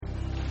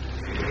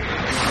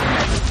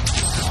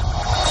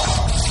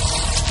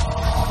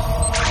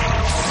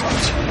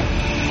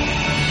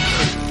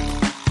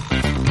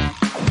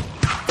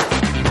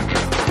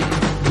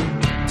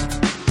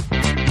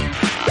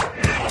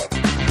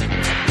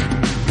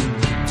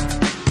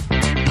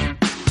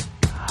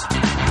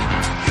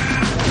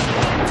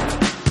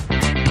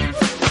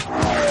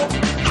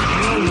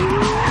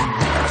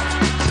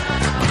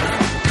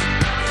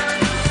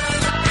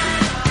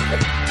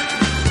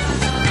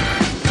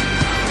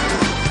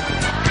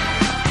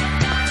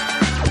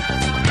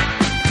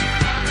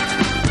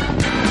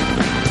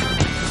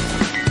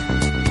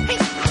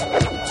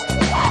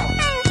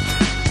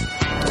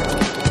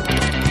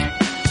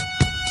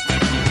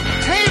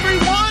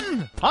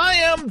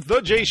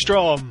J.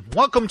 Strom.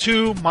 Welcome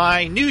to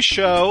my new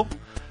show,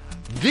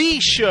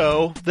 the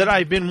show that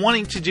I've been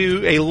wanting to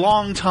do a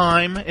long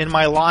time in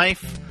my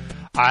life.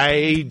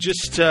 I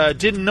just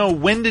didn't know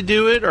when to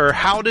do it or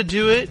how to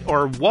do it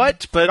or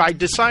what, but I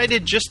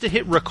decided just to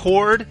hit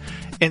record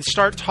and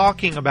start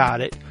talking about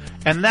it.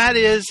 And that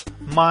is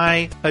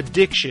my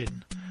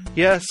addiction.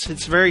 Yes,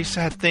 it's a very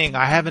sad thing.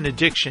 I have an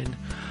addiction.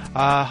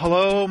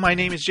 Hello, my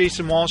name is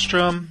Jason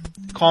Wallstrom.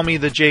 Call me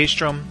the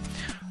J-Strom.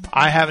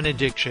 I have an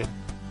addiction.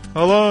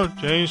 Hello,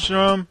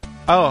 J-Strom.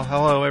 Oh,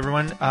 hello,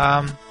 everyone.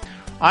 I'm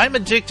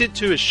addicted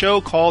to a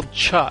show called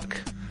Chuck.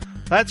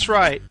 That's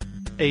right,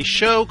 a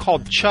show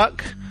called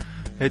Chuck.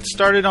 It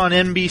started on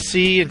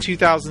NBC in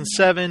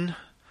 2007.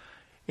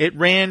 It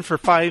ran for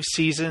 5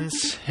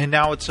 seasons, and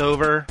now it's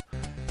over.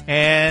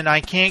 And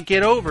I can't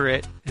get over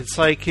it. It's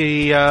like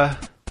a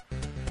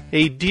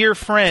dear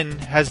friend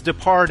has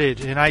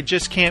departed, and I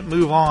just can't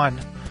move on.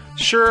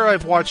 Sure,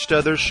 I've watched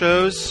other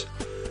shows,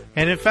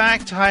 and in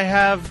fact, I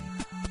have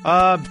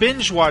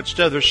binge-watched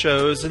other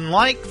shows and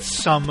liked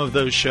some of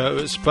those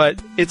shows, but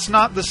it's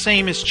not the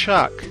same as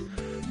Chuck.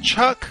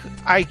 Chuck,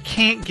 I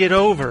can't get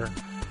over.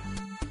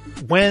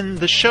 When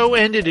the show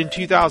ended in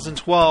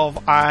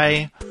 2012,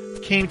 I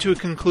came to a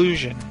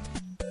conclusion.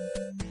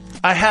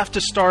 I have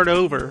to start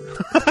over.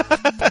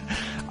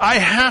 I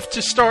have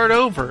to start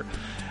over.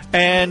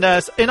 And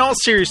in all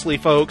seriously,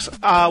 folks,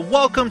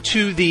 welcome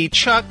to the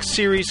Chuck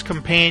Series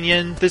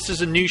Companion. This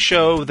is a new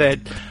show that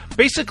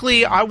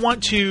basically I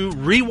want to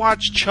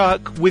rewatch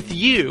Chuck with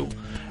you.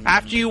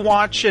 After you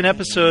watch an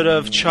episode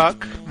of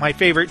Chuck, my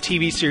favorite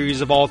TV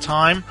series of all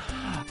time,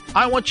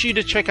 I want you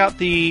to check out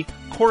the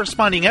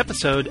corresponding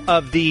episode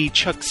of the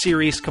Chuck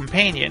Series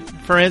Companion.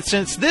 For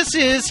instance, this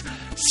is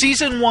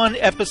Season 1,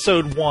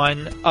 Episode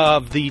 1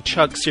 of the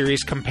Chuck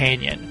Series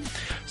Companion.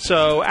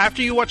 So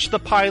after you watch the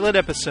pilot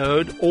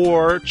episode,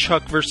 or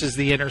Chuck versus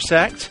the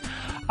Intersect,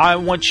 I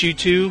want you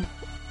to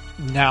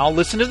now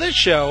listen to this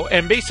show.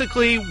 And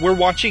basically, we're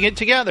watching it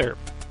together.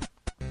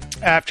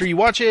 After you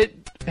watch it,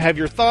 have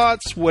your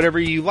thoughts, whatever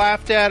you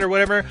laughed at or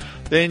whatever,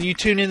 then you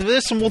tune into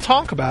this and we'll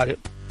talk about it.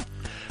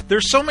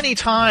 There's so many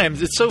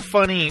times, it's so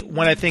funny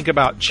when I think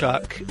about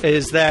Chuck,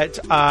 is that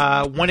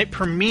when it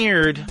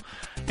premiered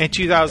in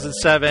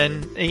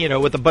 2007, you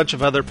know, with a bunch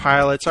of other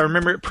pilots. I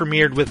remember it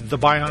premiered with The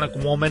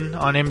Bionic Woman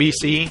on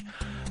NBC,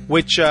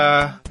 which,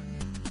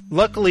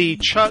 luckily,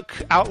 Chuck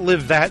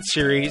outlived that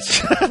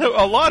series.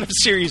 A lot of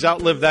series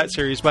outlived that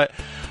series, but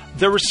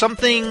there was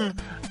something,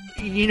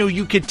 you know,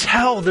 you could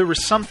tell there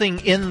was something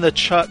in the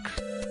Chuck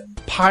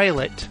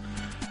pilot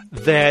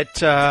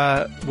that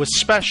was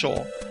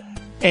special.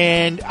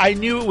 And I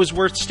knew it was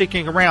worth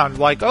sticking around.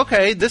 Like,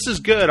 okay, this is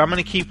good. I'm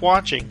going to keep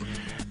watching.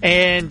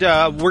 And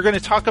we're going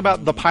to talk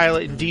about the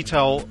pilot in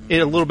detail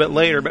a little bit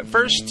later. But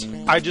first,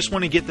 I just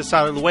want to get this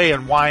out of the way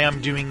on why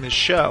I'm doing this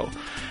show.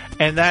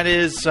 And that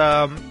is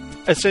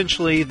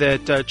essentially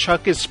that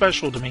Chuck is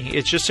special to me.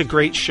 It's just a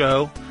great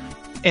show.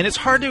 And it's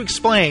hard to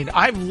explain.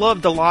 I've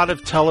loved a lot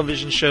of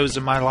television shows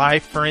in my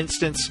life. For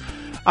instance,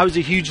 I was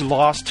a huge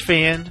Lost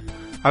fan.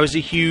 I was a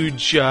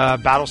huge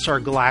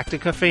Battlestar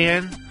Galactica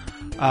fan.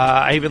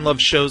 I even love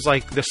shows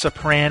like The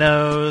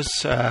Sopranos,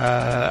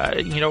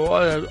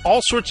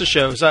 all sorts of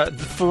shows. The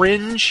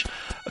Fringe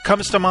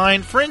comes to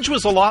mind. Fringe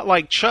was a lot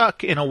like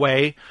Chuck in a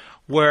way,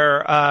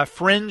 where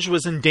Fringe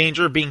was in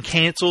danger of being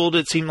canceled,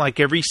 it seemed like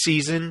every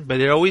season, but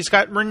it always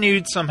got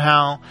renewed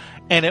somehow,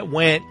 and it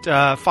went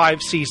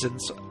 5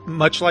 seasons,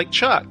 much like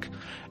Chuck.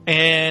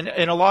 And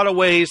in a lot of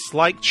ways,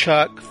 like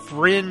Chuck,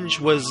 Fringe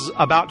was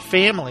about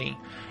family,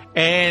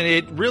 and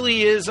it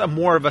really is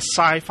more of a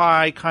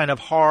sci-fi kind of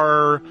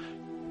horror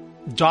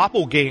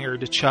doppelganger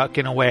to Chuck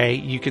in a way,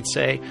 you could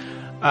say.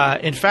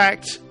 In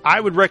fact, I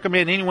would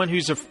recommend anyone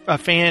who's a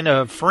fan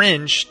of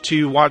Fringe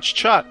to watch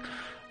Chuck,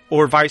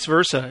 or vice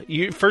versa.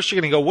 First, you're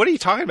going to go, what are you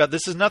talking about?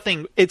 This is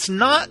nothing. It's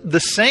not the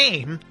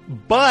same,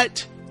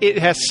 but it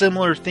has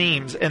similar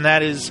themes, and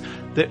that is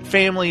that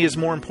family is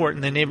more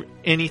important than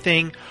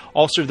anything.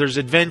 Also, there's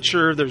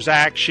adventure, there's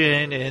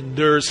action, and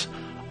there's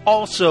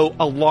also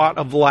a lot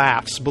of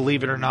laughs,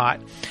 believe it or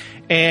not.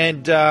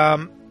 And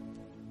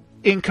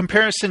in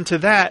comparison to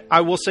that,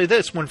 I will say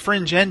this. When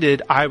Fringe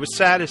ended, I was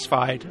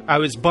satisfied. I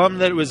was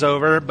bummed that it was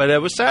over, but I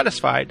was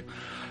satisfied.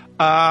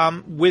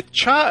 With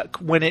Chuck,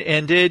 when it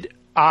ended,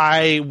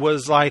 I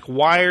was like,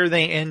 why are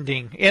they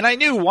ending? And I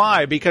knew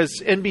why,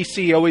 because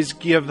NBC always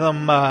give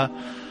them a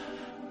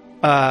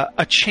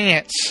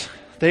chance.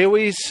 They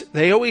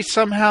always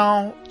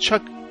somehow,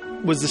 Chuck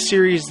was the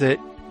series that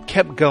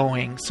kept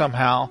going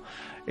somehow.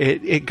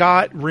 It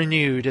got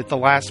renewed at the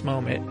last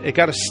moment. It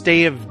got a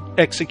stay of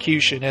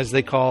execution, as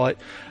they call it.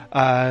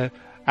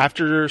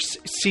 After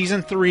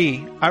season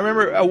 3, I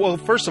remember,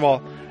 first of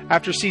all,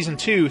 after season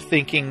 2,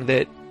 thinking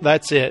that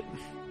that's it.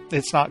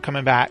 It's not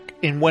coming back.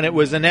 And when it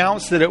was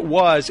announced that it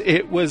was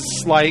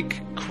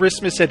like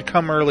Christmas had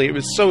come early. It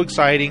was so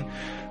exciting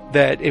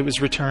that it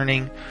was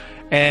returning.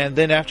 And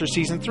then after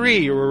season 3,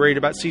 you were worried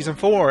about season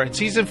 4. And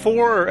season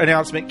 4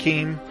 announcement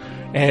came,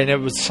 and it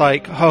was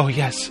like, oh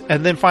yes.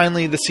 And then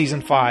finally the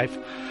season 5.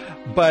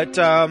 But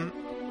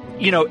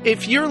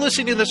if you're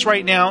listening to this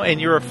right now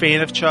and you're a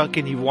fan of Chuck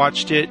and you've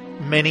watched it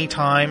many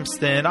times,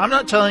 then I'm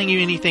not telling you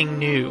anything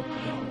new.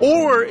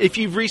 Or if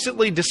you've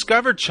recently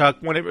discovered Chuck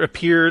when it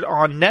appeared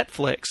on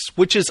Netflix,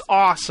 which is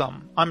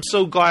awesome. I'm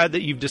so glad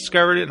that you've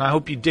discovered it, and I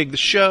hope you dig the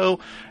show.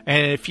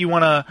 And if you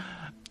want to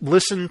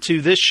listen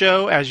to this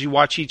show as you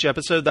watch each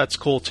episode, that's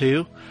cool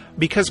too.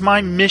 Because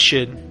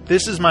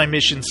this is my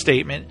mission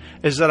statement,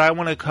 is that I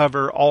want to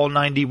cover all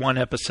 91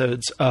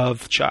 episodes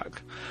of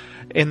Chuck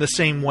in the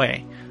same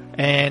way.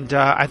 And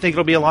I think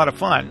it'll be a lot of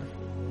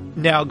fun.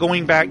 Now,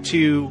 going back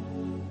to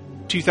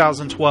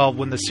 2012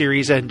 when the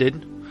series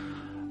ended,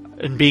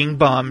 and being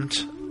bummed,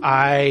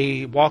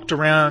 I walked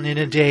around in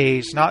a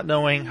daze, not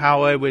knowing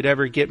how I would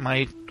ever get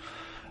how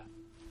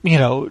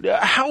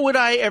would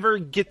I ever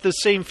get the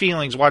same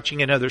feelings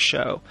watching another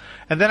show?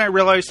 And then I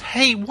realized,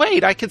 hey,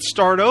 wait, I could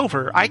start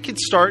over. I could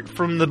start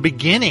from the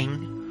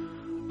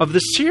beginning of the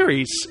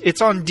series.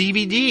 It's on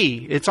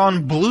DVD. It's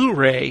on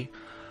Blu-ray.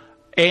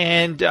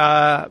 And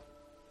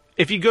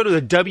if you go to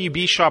the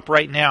WB shop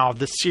right now,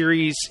 the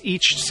series,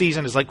 each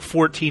season is like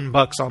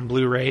 $14 on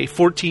Blu-ray,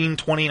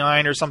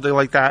 $14.29 or something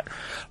like that.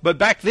 But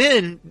back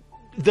then,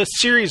 the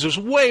series was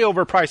way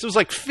overpriced. It was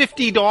like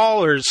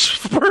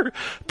 $50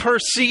 per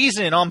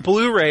season on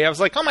Blu-ray. I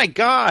was like, oh my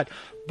God.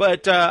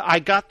 But I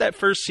got that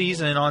first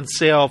season on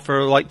sale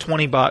for like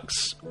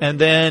 $20. And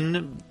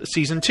then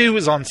season 2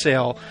 was on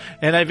sale.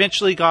 And I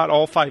eventually got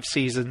all 5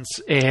 seasons.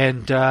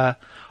 And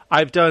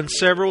I've done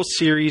several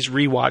series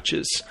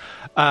rewatches.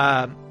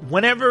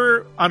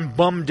 Whenever I'm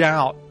bummed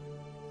out,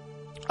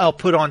 I'll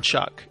put on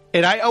Chuck.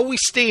 And I always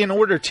stay in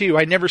order, too.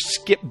 I never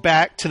skip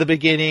back to the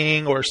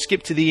beginning or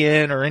skip to the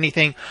end or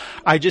anything.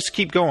 I just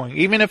keep going.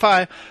 Even if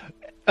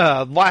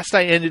last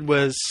I ended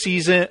was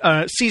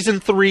season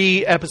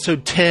 3,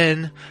 episode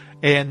 10,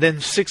 and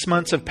then 6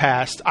 months have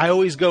passed, I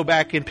always go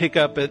back and pick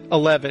up at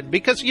 11.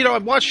 Because,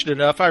 I've watched it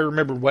enough. I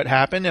remember what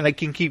happened, and I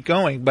can keep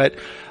going. But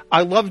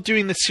I love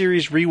doing the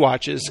series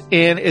rewatches.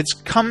 And it's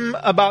come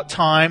about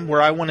time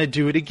where I want to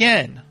do it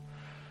again.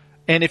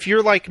 And if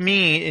you're like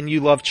me and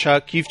you love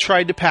Chuck, you've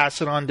tried to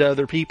pass it on to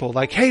other people.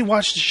 Like, hey,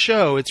 watch the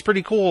show. It's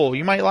pretty cool.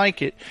 You might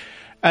like it.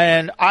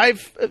 And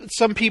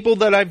some people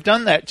that I've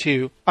done that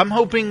to. I'm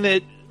hoping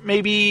that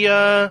maybe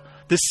the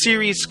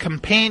series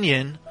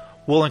companion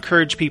will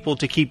encourage people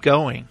to keep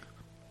going.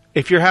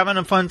 If you're having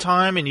a fun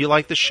time and you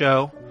like the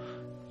show,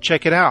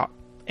 check it out.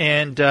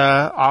 And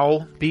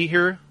I'll be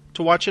here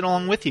to watch it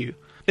along with you.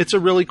 It's a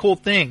really cool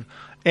thing.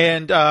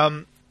 And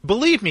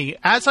believe me,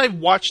 as I've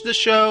watched the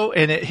show,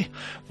 and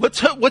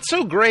what's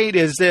so great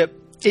is that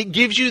it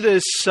gives you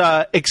this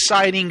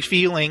exciting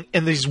feeling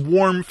and these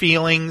warm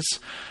feelings,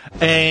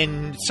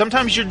 and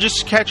sometimes you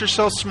just catch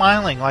yourself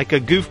smiling like a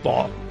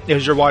goofball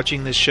as you're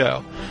watching this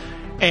show.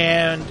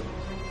 And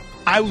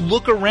I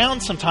look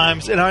around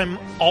sometimes and I'm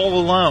all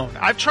alone.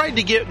 I've tried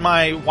to get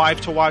my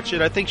wife to watch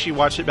it. I think she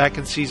watched it back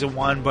in season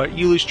 1, but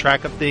you lose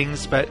track of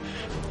things. But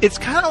it's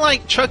kind of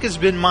like Chuck has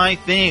been my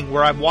thing,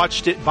 where I've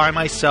watched it by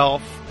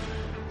myself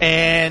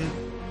and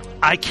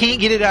I can't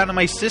get it out of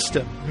my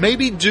system.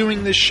 Maybe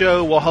doing this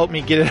show will help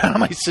me get it out of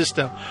my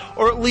system,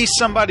 or at least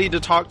somebody to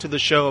talk to the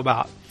show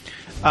about.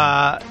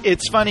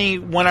 It's funny,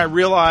 when I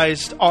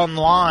realized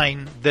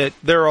online that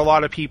there are a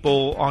lot of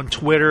people on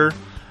Twitter,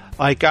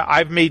 like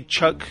I've made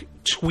Chuck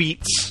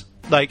tweets,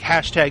 like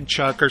hashtag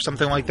Chuck or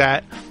something like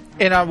that,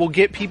 and I will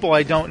get people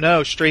I don't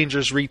know,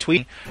 strangers,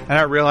 retweet, and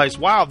I realize,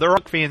 wow, there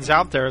are fans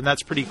out there, and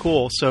that's pretty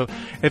cool. So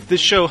if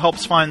this show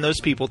helps find those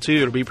people too,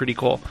 it'll be pretty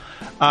cool.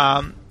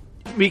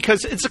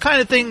 Because it's the kind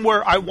of thing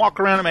where I walk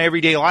around in my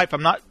everyday life.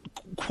 I'm not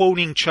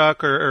quoting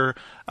Chuck or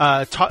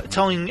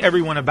telling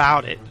everyone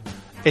about it.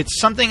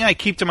 It's something I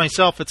keep to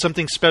myself. It's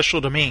something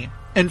special to me.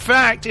 In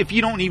fact, if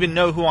you don't even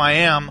know who I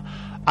am,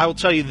 I will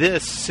tell you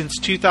this. Since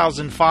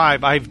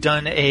 2005, I've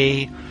done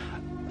a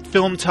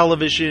film,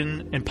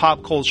 television, and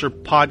pop culture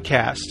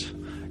podcast.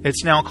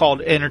 It's now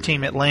called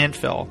Entertainment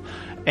Landfill.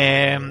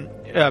 And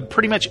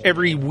pretty much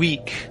every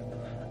week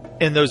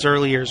in those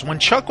early years, when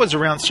Chuck was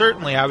around,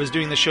 certainly I was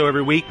doing the show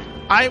every week.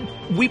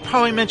 We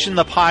probably mentioned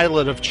the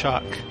pilot of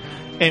Chuck,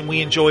 and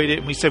we enjoyed it,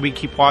 and we said we'd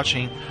keep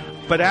watching.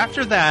 But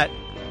after that,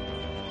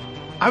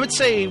 I would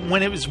say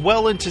when it was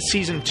well into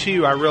season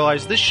 2, I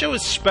realized this show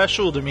is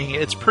special to me.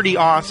 It's pretty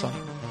awesome.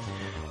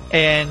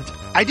 And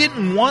I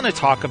didn't want to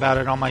talk about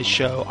it on my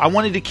show. I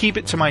wanted to keep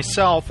it to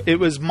myself. It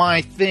was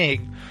my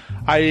thing.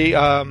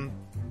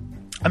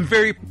 I'm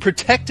very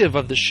protective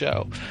of the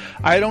show.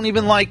 I don't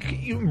even like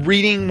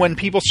reading when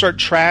people start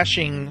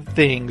trashing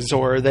things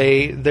or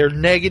they're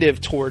negative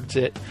towards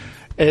it,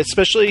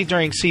 especially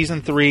during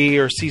season 3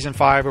 or season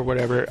 5 or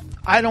whatever.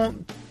 I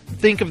don't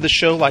think of the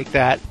show like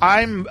that.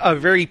 I'm a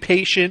very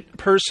patient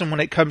person when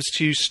it comes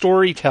to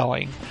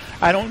storytelling.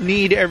 I don't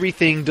need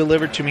everything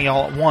delivered to me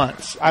all at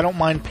once. I don't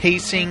mind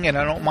pacing, and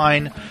I don't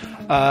mind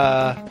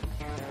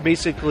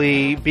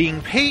basically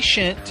being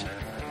patient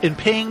and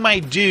paying my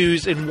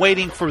dues and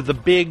waiting for the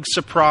big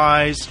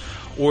surprise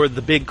or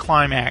the big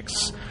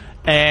climax.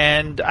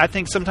 And I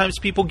think sometimes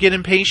people get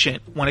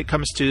impatient when it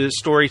comes to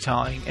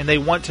storytelling, and they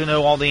want to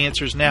know all the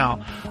answers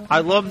now. I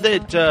love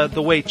that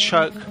the way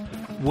Chuck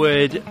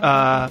would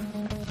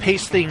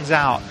pace things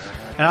out.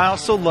 And I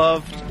also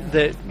loved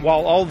that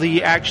while all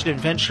the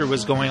action-adventure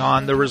was going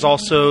on, there was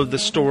also the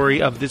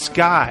story of this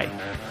guy,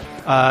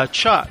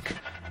 Chuck.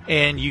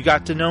 And you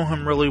got to know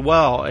him really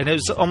well. And it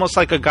was almost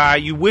like a guy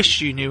you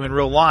wish you knew in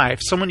real life,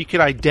 someone you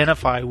could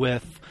identify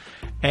with.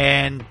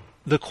 And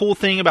the cool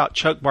thing about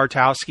Chuck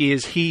Bartowski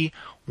is he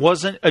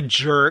wasn't a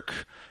jerk.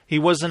 He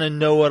wasn't a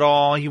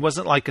know-it-all. He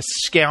wasn't like a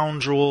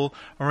scoundrel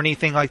or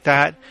anything like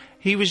that.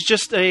 He was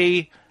just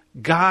a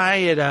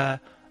guy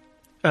at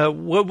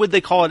what would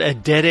they call it, a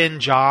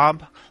dead-end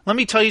job. Let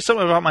me tell you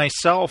something about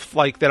myself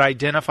like that I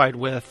identified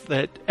with.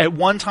 That at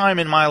one time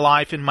in my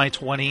life, in my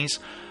 20s,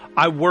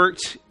 I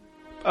worked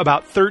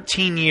about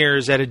 13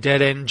 years at a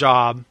dead-end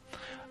job.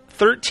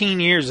 13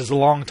 years is a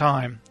long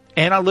time.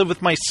 And I lived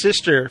with my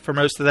sister for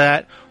most of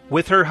that,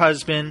 with her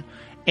husband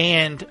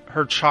and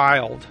her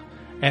child.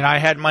 And I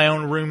had my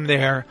own room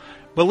there.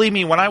 Believe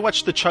me, when I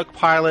watched the Chuck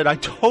pilot, I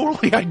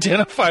totally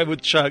identified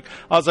with Chuck.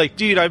 I was like,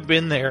 dude, I've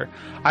been there.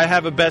 I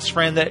have a best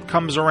friend that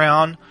comes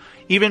around.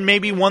 Even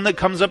maybe one that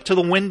comes up to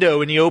the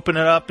window and you open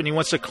it up and he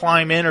wants to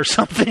climb in or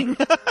something.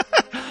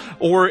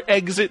 Or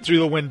exit through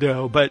the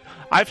window. But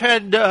I've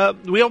had,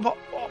 we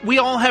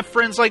all have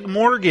friends like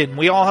Morgan.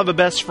 We all have a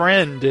best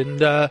friend.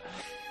 And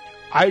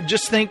I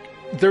just think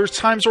there's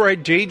times where I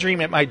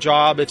daydream at my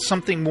job if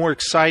something more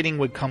exciting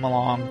would come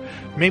along.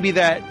 Maybe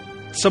that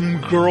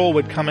some girl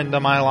would come into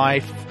my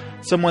life.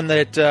 Someone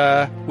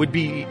that would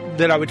be,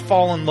 that I would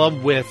fall in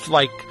love with,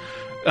 like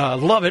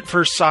love at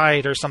first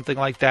sight or something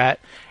like that.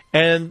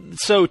 And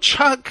so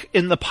Chuck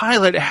in the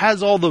pilot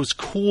has all those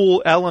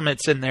cool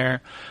elements in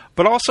there.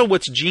 But also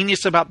what's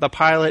genius about the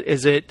pilot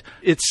is it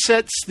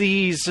sets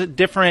these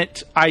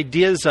different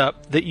ideas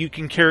up that you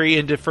can carry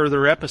into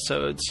further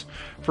episodes.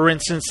 For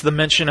instance, the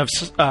mention of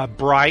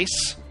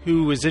Bryce,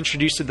 who was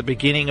introduced at the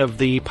beginning of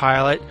the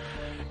pilot.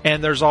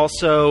 And there's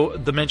also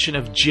the mention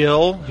of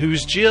Jill.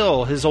 Who's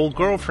Jill? His old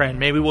girlfriend.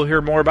 Maybe we'll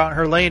hear more about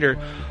her later.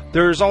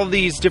 There's all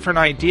these different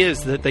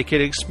ideas that they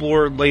could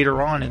explore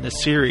later on in the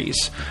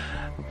series.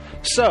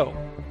 So,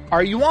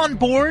 are you on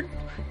board?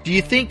 Do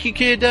you think you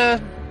could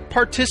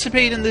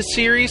participate in this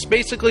series?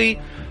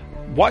 Basically,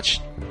 watch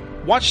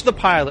the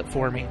pilot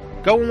for me.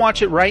 Go and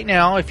watch it right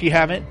now if you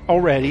haven't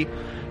already.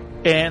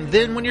 And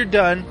then when you're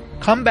done,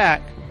 come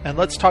back and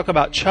let's talk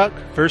about Chuck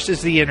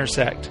versus the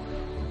Intersect,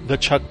 the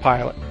Chuck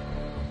pilot.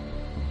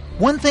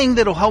 One thing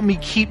that'll help me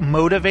keep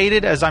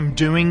motivated as I'm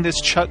doing this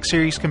Chuck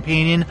series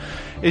companion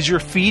is your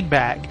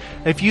feedback.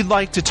 If you'd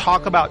like to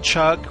talk about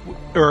Chuck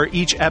or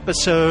each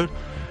episode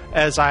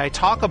as I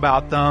talk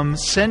about them,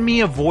 send me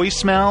a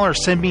voicemail or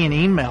send me an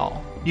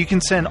email. You can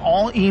send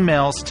all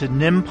emails to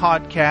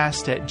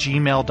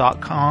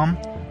nimpodcast@gmail.com,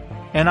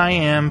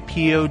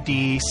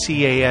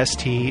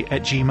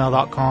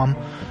 nimpodcast@gmail.com,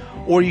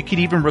 or you could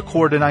even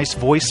record a nice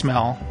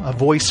voicemail, a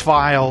voice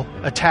file,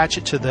 attach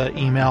it to the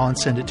email and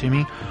send it to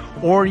me.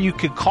 Or you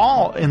could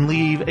call and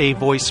leave a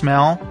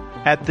voicemail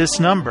at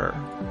this number,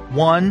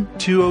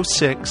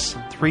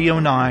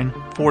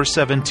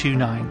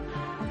 1-206-309-4729,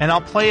 and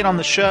I'll play it on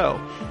the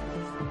show.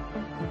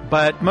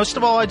 But most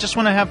of all, I just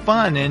want to have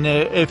fun. And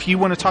if you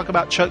want to talk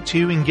about Chuck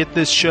too and get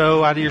this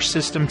show out of your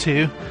system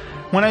too,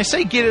 when I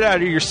say get it out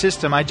of your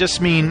system, I just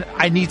mean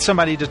I need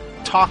somebody to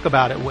talk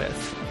about it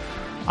with.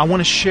 I want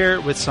to share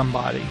it with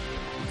somebody.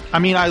 I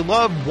mean, I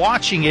love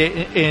watching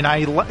it and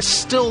I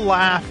still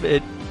laugh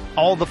at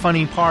all the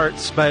funny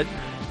parts, but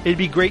it'd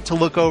be great to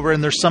look over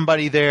and there's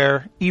somebody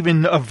there,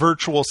 even a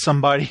virtual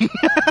somebody,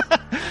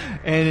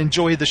 and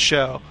enjoy the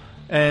show.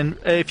 And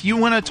if you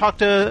want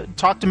to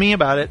talk to me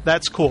about it,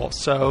 that's cool.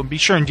 So be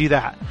sure and do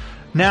that.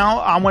 Now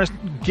I want to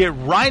get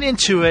right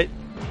into it.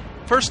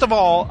 First of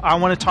all, I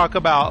want to talk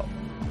about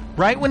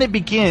right when it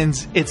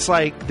begins. It's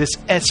like this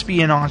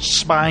espionage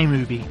spy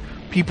movie.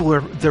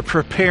 They're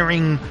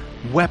preparing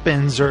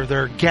weapons or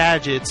their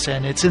gadgets,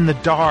 and it's in the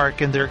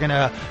dark, and they're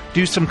gonna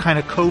do some kind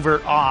of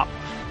covert op.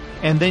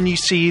 And then you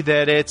see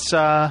that it's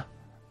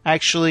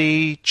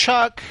actually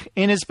Chuck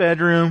in his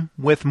bedroom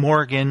with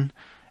Morgan,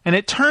 and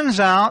it turns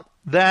out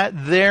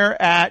that they're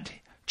at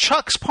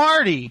Chuck's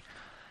party,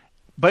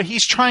 but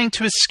he's trying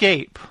to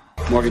escape.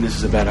 Morgan, this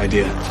is a bad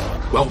idea.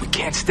 Well, we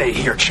can't stay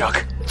here,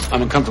 Chuck.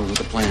 I'm uncomfortable with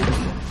the plan.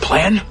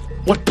 Plan?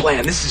 What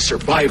plan? This is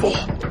survival.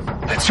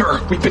 That's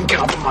her. We've been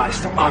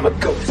compromised. I'm a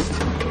ghost.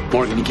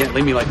 Morgan, you can't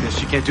leave me like this.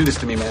 You can't do this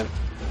to me, man.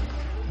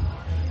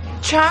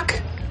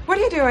 Chuck, what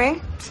are you doing?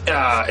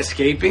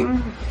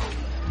 Escaping?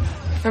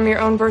 From your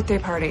own birthday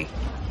party.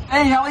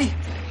 Hey, Ellie.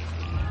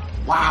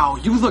 Wow,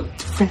 you look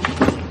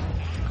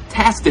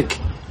fantastic.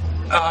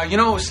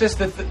 Sis,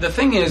 the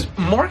thing is,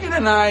 Morgan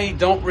and I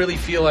don't really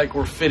feel like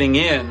we're fitting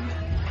in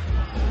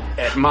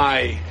at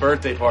my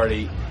birthday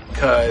party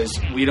because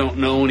we don't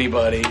know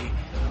anybody,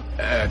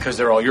 because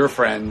they're all your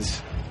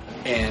friends,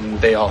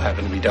 and they all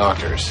happen to be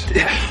doctors.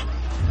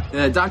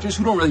 Doctors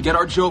who don't really get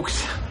our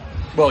jokes.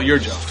 Well, your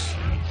jokes.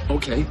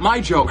 Okay, my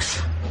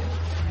jokes.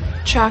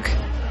 Chuck,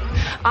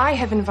 I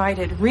have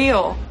invited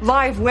real,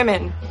 live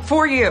women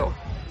for you.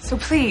 So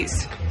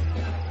please,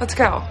 let's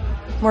go.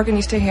 Morgan,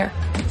 you stay here.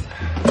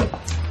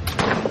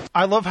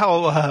 I love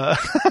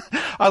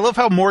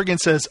how Morgan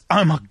says,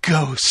 "I'm a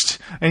ghost,"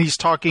 and he's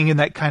talking in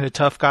that kind of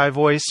tough guy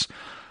voice.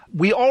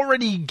 We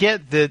already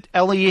get that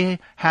Ellie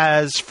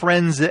has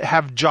friends that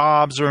have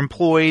jobs or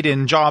employed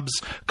in jobs,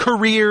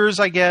 careers,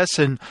 I guess,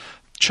 and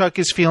Chuck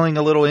is feeling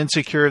a little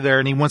insecure there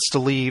and he wants to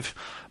leave.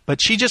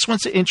 But she just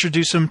wants to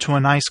introduce him to a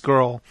nice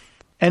girl.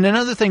 And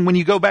another thing, when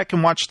you go back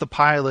and watch the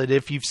pilot,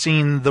 if you've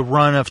seen the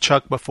run of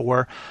Chuck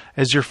before,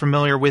 as you're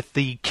familiar with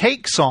the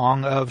Cake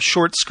song of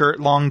Short Skirt,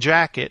 Long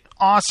Jacket.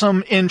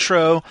 Awesome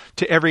intro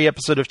to every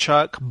episode of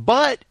Chuck,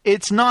 but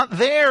it's not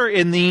there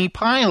in the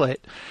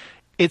pilot.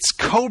 It's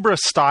Cobra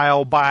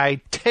Style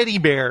by Teddy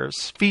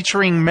Bears,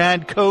 featuring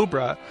Mad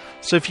Cobra.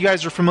 So if you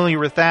guys are familiar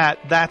with that,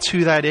 that's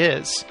who that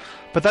is.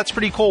 But that's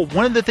pretty cool.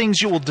 One of the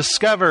things you will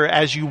discover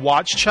as you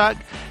watch Chuck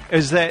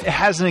is that it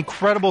has an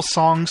incredible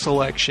song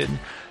selection.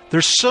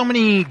 There's so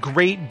many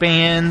great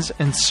bands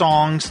and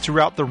songs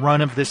throughout the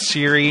run of this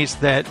series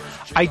that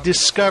I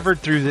discovered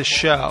through this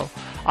show.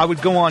 I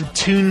would go on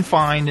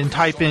TuneFind and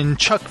type in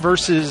Chuck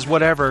versus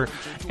whatever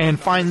and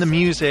find the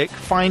music,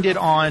 find it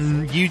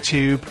on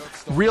YouTube,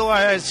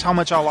 realize how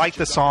much I like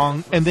the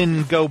song, and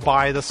then go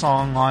buy the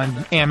song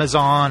on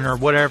Amazon or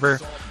whatever.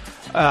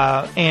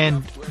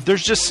 And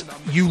there's just,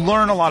 you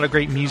learn a lot of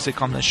great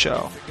music on this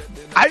show.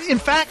 In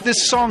fact,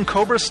 this song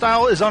Cobra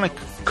Style is on a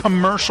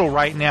commercial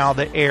right now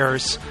that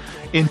airs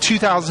in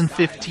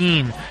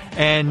 2015,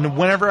 and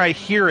whenever I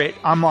hear it,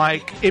 I'm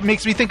like, it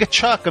makes me think of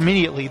Chuck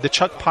immediately, the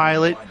Chuck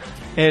pilot,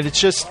 and it's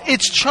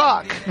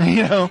Chuck,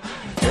 you know.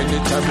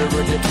 Anytime you're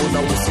ready, pull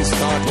out with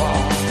start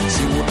war.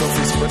 See what the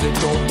fist for the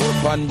top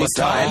up on the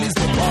style is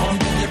the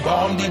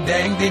bomb, the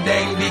dang,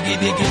 diggy,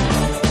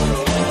 diggy.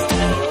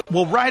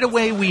 Well, right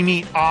away we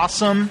meet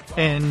Awesome,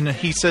 and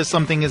he says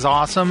something is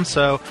awesome.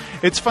 So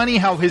it's funny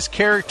how his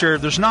character,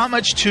 there's not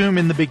much to him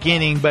in the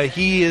beginning, but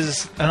he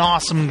is an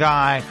awesome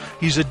guy.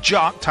 He's a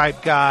jock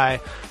type guy,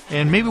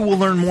 and maybe we'll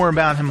learn more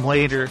about him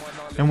later.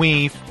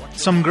 And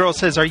some girl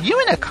says, "Are you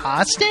in a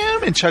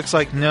costume?" And Chuck's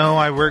like, "No,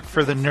 I work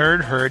for the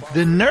Nerd Herd."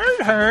 The Nerd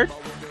Herd,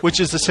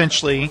 which is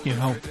essentially,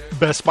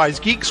 Best Buy's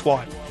Geek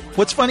Squad.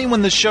 What's funny,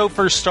 when the show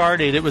first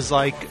started, it was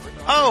like,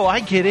 oh,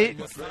 I get it.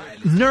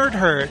 Nerd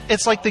Herd.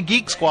 It's like the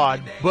Geek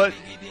Squad. But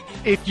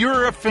if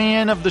you're a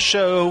fan of the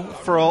show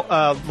for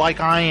like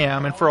I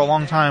am, and for a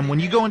long time, when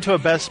you go into a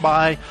Best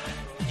Buy,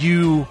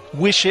 you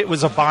wish it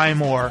was a Buy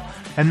More.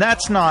 And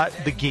that's not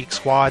the Geek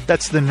Squad.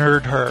 That's the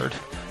Nerd Herd.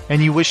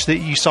 And you wish that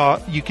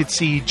you could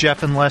see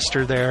Jeff and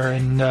Lester there.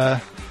 And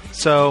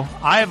so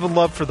I have a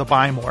love for the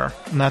Buy More.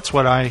 And that's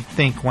what I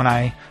think when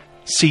I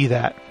see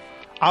that.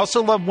 I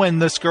also love when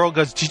this girl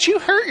goes, "Did you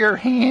hurt your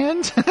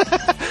hand?"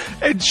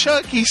 And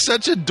Chuck, he's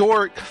such a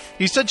dork.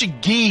 He's such a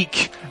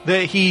geek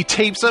that he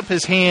tapes up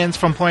his hands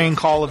from playing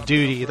Call of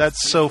Duty.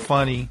 That's so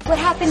funny. What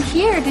happened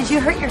here? Did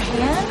you hurt your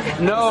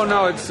hand?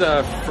 No, it's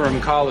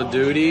from Call of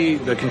Duty.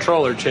 The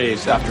controller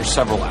chafed after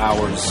several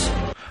hours.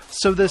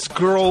 So this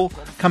girl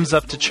comes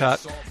up to Chuck,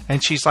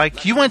 and she's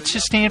like, "You went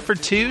to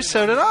Stanford too?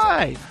 So did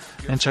I."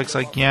 And Chuck's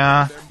like,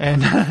 "Yeah."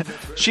 And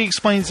she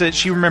explains that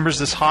she remembers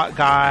this hot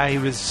guy who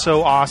was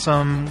so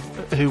awesome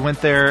who went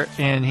there,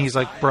 and he's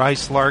like,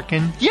 "Bryce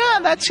Larkin." "Yeah,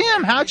 that's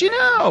him. How'd you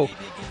know?"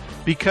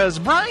 Because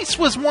Bryce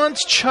was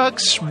once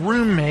Chuck's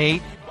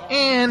roommate,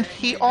 and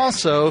he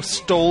also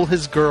stole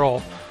his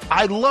girl.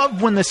 I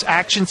love when this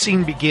action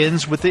scene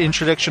begins with the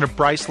introduction of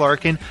Bryce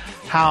Larkin,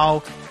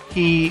 how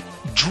he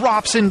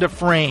drops into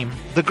frame.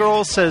 The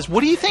girl says,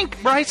 "What do you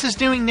think Bryce is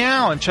doing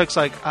now?" And Chuck's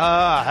like,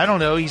 I don't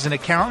know, he's an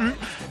accountant.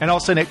 And all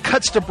of a sudden it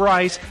cuts to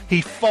Bryce.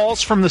 He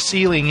falls from the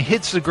ceiling,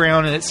 hits the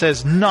ground, and it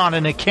says, "Not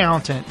an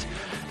accountant."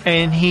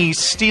 And he's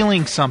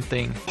stealing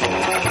something.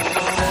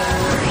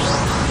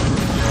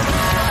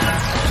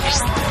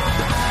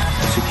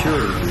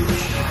 Security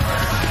breach.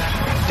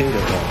 Data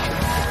vault.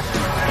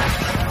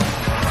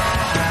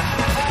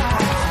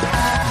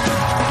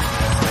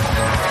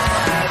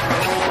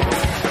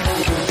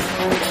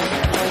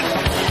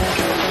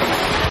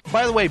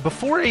 By the way,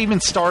 before I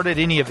even started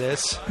any of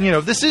this,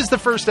 this is the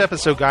first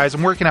episode, guys.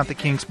 I'm working out the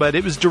kinks, but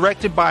it was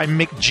directed by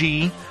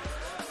McG.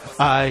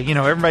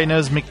 Everybody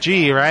knows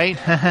McG,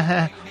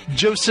 right?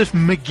 Joseph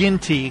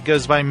McGinty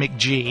goes by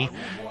McG.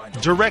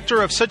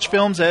 Director of such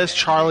films as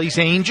Charlie's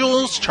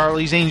Angels,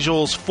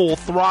 Full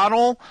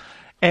Throttle.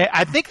 And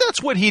I think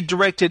that's what he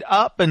directed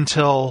up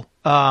until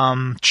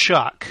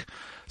Chuck.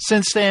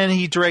 Since then,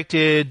 he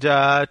directed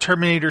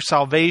Terminator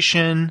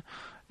Salvation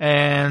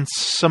and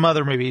some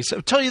other movies.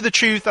 To tell you the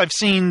truth, I've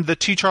seen the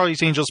two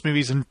Charlie's Angels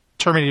movies and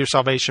Terminator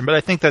Salvation, but I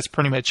think that's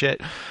pretty much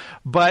it.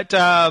 But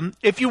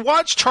if you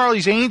watch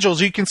Charlie's Angels,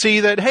 you can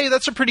see that, hey,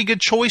 that's a pretty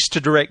good choice to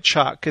direct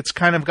Chuck. It's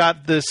kind of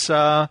got this,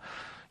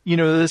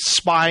 this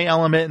spy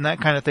element and that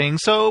kind of thing.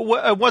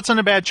 So it wasn't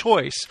a bad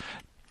choice.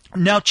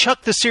 Now,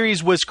 Chuck, the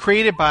series was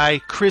created by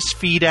Chris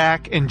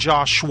Fedak and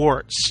Josh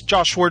Schwartz.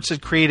 Josh Schwartz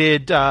had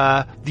created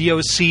The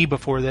OC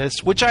before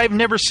this, which I've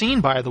never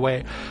seen, by the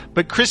way.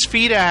 But Chris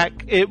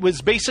Fedak, it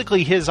was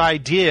basically his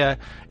idea,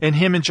 and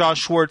him and Josh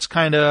Schwartz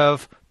kind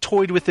of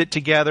toyed with it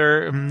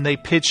together, and they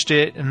pitched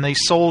it, and they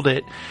sold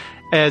it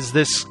as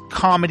this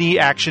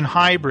comedy-action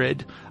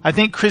hybrid. I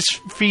think Chris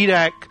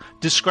Fedak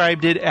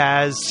described it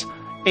as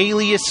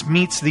Alias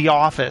meets The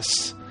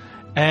Office.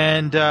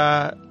 And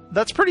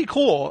that's pretty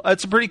cool.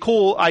 That's a pretty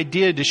cool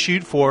idea to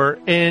shoot for,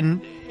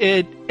 and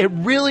it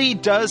really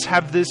does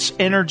have this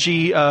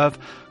energy of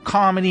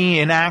comedy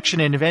and action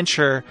and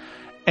adventure,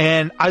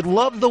 and I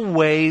love the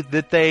way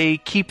that they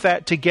keep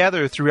that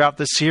together throughout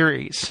the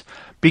series,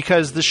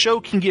 because the show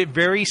can get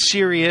very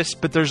serious,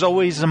 but there's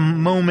always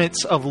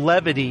moments of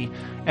levity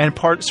and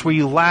parts where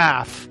you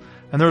laugh,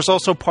 and there's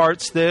also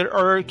parts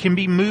that can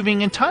be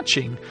moving and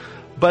touching.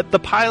 But the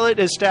pilot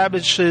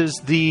establishes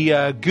the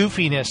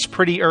goofiness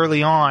pretty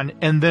early on,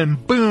 and then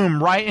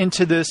boom, right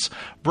into this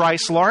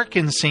Bryce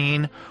Larkin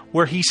scene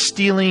where he's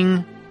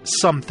stealing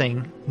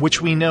something,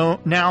 which we now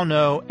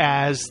know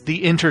as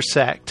the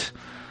Intersect.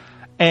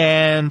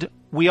 And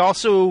we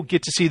also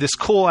get to see this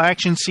cool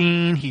action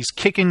scene. He's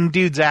kicking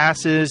dudes'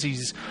 asses.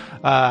 He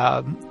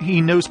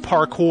knows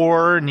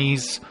parkour, and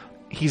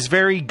he's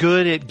very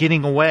good at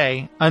getting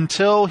away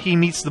until he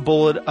meets the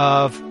bullet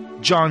of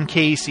John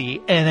Casey,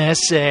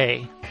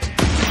 NSA.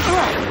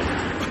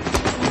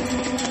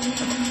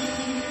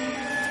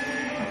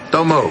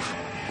 Don't move.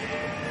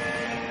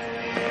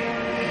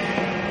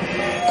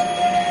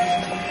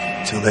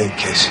 Too late,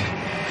 Casey.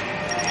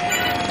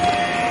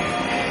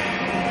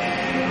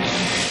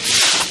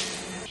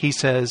 He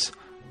says,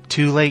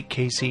 "Too late,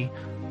 Casey,"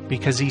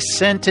 because he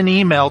sent an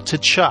email to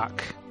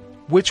Chuck,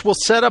 which will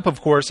set up,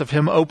 of course, of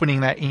him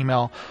opening that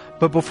email.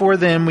 But before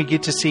then, we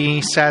get to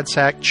see Sad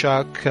Sack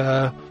Chuck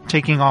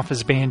taking off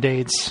his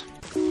Band-Aids.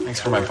 Thanks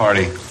for my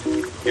party.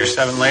 Your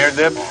 7-layer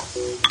dip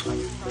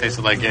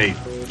tasted like 8.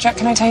 Chuck,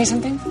 can I tell you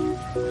something?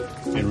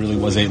 It really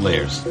was 8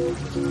 layers.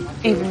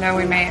 Even though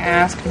we may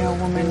ask, no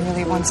woman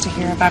really wants to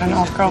hear about an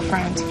old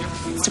girlfriend.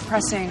 It's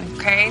depressing,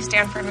 okay?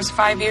 Stanford was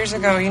 5 years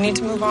ago. You need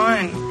to move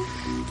on.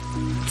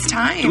 It's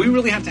time. Do we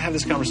really have to have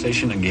this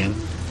conversation again?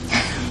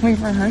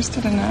 We've rehearsed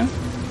it enough.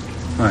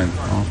 Fine.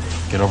 I'll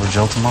get over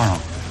Jill tomorrow.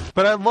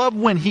 But I love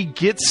when he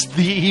gets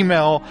the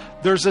email,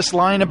 there's this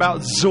line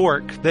about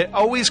Zork that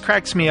always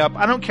cracks me up.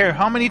 I don't care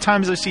how many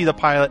times I see the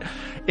pilot,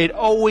 it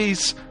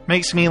always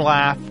makes me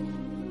laugh,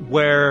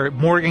 where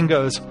Morgan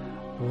goes,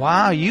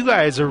 "Wow, you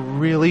guys are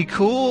really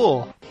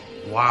cool."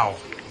 Wow.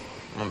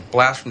 I'm a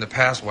blast from the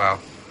past, wow.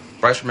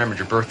 Bryce remembered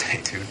your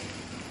birthday, dude.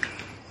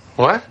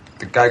 What?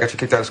 The guy got you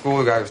kicked out of school,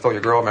 the guy who stole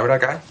your girl, remember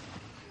that guy?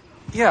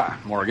 Yeah,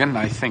 Morgan,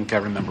 I think I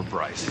remember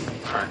Bryce.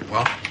 All right,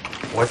 well,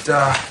 what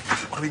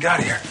do we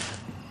got here?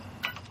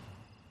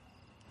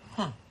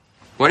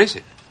 What is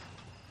it?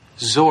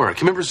 Zork.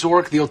 You remember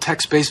Zork, the old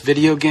text-based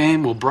video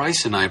game? Well,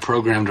 Bryce and I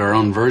programmed our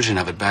own version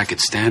of it back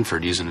at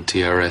Stanford using a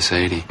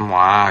TRS-80.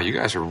 Wow, you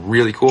guys are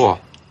really cool.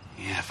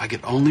 Yeah, if I could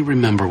only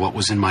remember what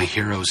was in my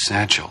hero's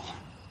satchel.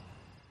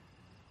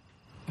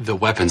 The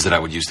weapons that I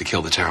would use to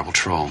kill the terrible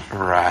troll.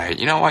 Right.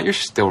 You know what? You're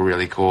still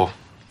really cool.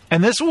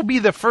 And this will be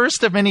the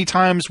first of many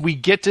times we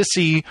get to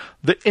see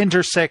the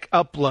Intersect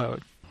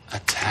upload.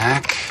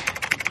 Attack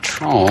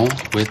troll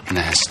with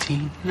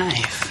nasty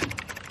knife.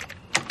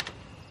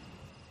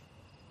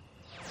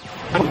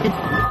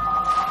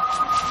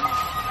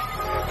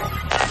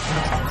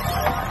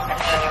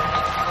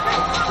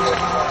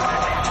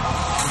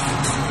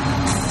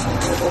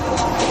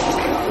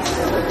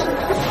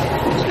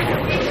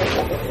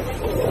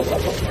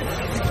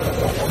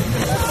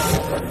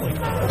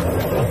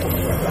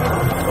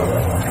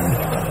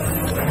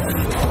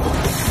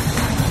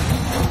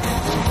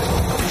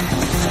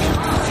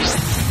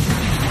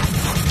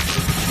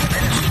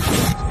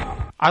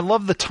 I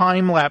love the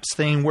time-lapse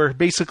thing where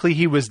basically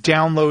he was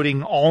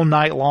downloading all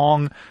night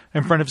long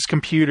in front of his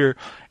computer,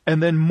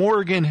 and then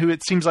Morgan, who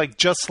it seems like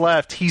just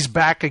left, he's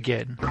back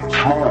again.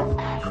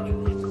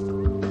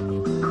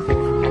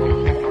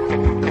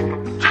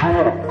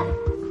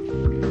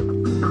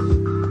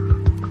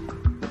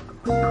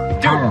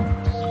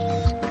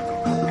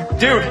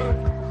 Dude!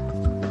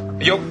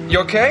 You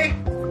okay?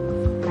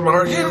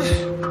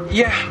 Morgan?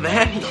 Yeah,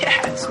 man,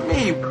 yeah, it's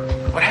me.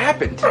 What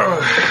happened?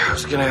 I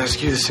was gonna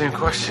ask you the same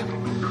question.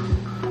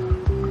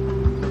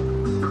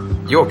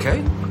 You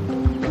okay?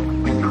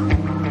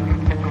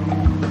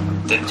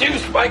 Did you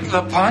spike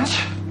the punch?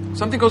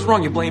 Something goes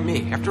wrong, you blame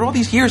me. After all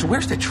these years,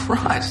 where's the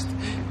trust?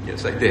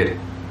 Yes, I did.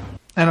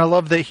 And I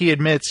love that he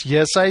admits,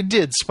 yes, I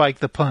did spike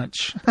the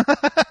punch.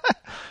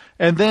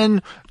 And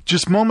then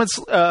just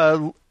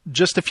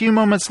a few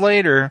moments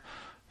later,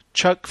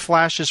 Chuck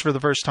flashes for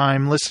the first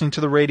time, listening to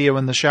the radio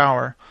in the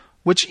shower.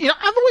 Which, you know,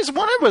 I've always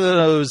wanted one of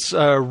those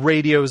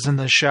radios in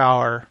the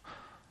shower.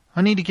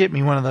 I need to get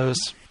me one of those.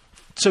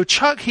 So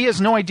Chuck, he has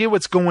no idea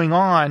what's going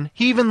on.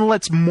 He even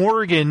lets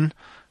Morgan,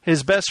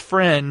 his best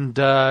friend,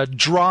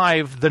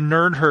 drive the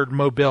Nerd Herd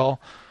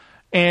mobile.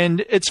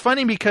 And it's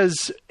funny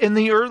because in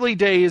the early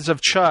days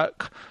of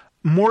Chuck,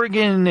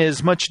 Morgan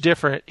is much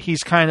different.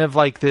 He's kind of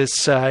like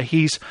this,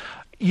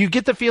 you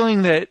get the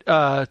feeling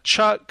that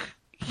Chuck,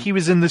 he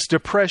was in this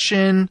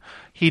depression.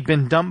 He'd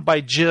been dumped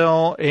by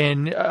Jill,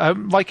 and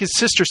like his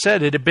sister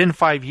said, it had been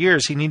 5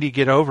 years. He needed to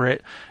get over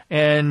it.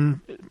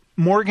 And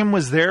Morgan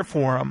was there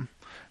for him.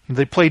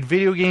 They played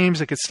video games.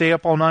 They could stay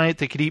up all night.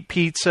 They could eat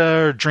pizza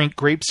or drink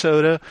grape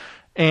soda.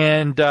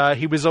 And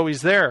he was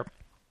always there.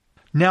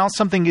 Now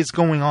something is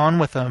going on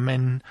with him,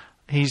 and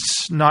he's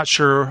not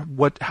sure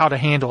how to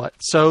handle it.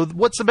 So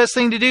what's the best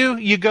thing to do?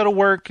 You go to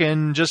work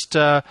and just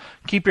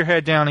keep your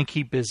head down and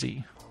keep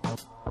busy.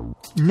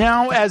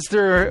 Now, as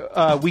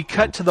we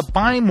cut to the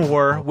Buy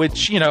More,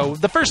 which,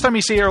 the first time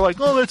you see it, you're like,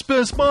 oh, that's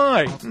Best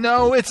Buy.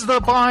 No, it's the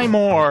Buy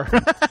More.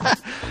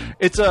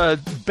 It's a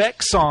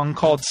Beck song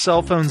called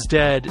Cell Phone's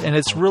Dead, and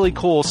it's really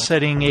cool,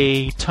 setting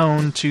a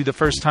tone to the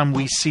first time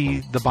we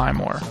see the Buy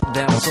More.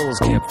 Down souls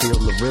can't feel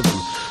the rhythm.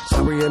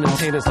 Sorry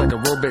entertainers like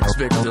aerobics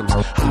victims.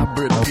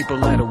 Hybrid people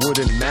light a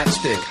wooden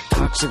matchstick.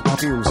 Toxic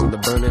fumes in the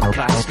burning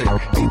plastic.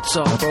 Beats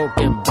are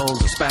broken,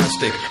 bones are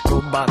spastic.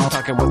 Robots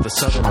talking with a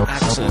southern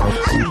accent.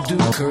 Do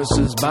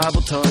curses,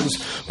 Bible tongues,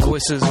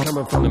 voices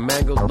coming from the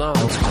mangled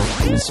lungs.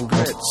 Give me some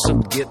grit,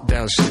 some get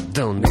down shit.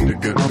 Don't need a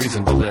good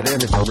reason to let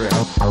anything rip.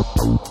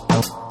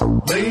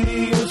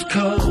 Ladies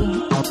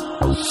come,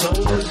 so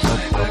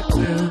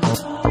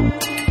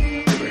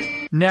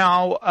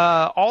Now,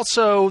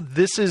 also,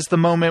 this is the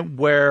moment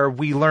where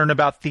we learn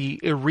about the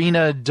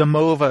Irina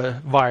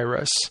Domova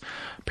virus.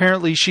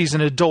 Apparently, she's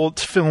an adult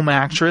film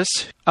actress,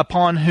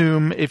 upon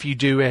whom, if you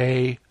do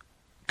a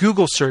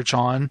Google search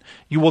on,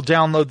 you will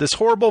download this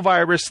horrible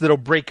virus that'll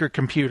break your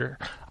computer.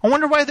 I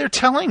wonder why they're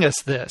telling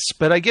us this,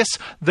 but I guess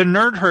the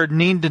nerd herd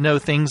need to know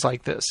things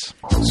like this.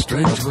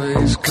 Strange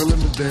ways coming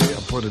today.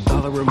 I put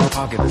 $1 in my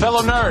pocket.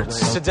 Fellow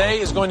nerds, today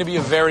is going to be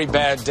a very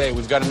bad day.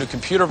 We've got a new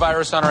computer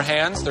virus on our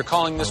hands. They're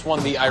calling this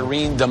one the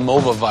Irina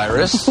Domova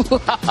virus.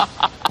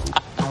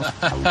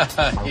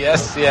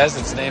 Yes,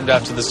 it's named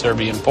after the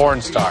Serbian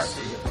porn star.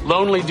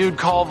 Lonely dude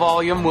call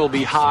volume will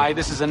be high.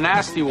 This is a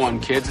nasty one,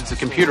 kids. It's a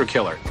computer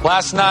killer.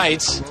 Last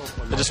night,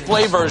 the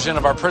display version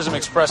of our Prism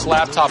Express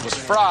laptop was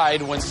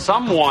fried when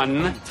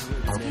someone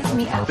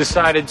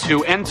decided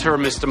to enter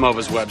Miss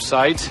Domova's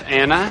website.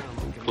 Anna,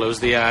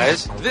 close the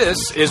eyes.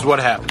 This is what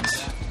happens.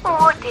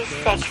 Oh, this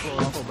sexy.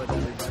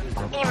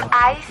 Am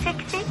I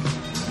sexy?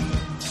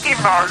 Am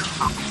I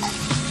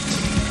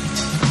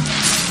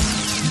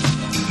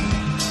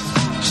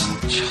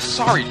sexy?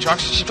 Sorry, Chuck.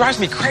 She drives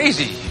me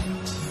crazy.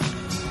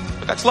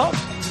 But that's love.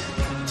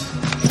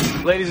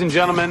 Ladies and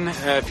gentlemen,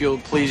 if you'll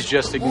please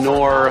just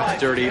ignore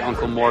dirty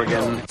Uncle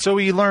Morgan. So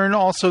we learn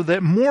also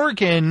that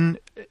Morgan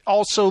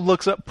also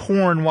looks up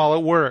porn while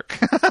at work.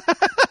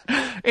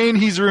 And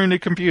he's ruined a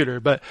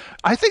computer. But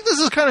I think this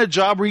is the kind of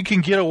job where you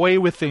can get away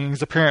with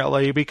things,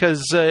 apparently,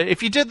 because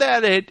if you did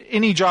that at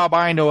any job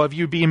I know of,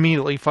 you'd be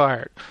immediately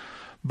fired.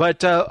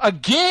 But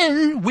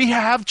again, we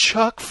have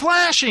Chuck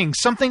flashing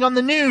something on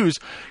the news.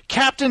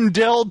 Captain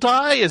Del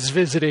Dye is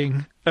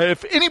visiting.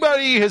 If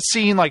anybody has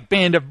seen like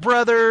Band of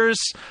Brothers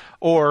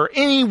or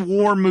any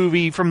war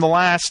movie from the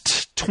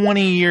last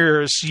 20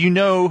 years, you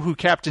know who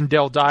Captain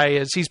Del Dye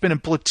is. He's been in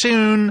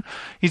Platoon,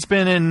 he's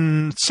been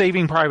in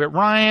Saving Private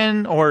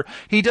Ryan, or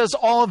he does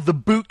all of the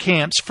boot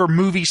camps for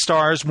movie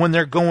stars when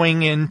they're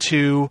going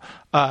into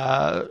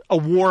a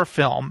war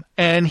film.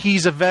 And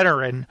he's a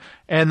veteran,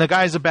 and the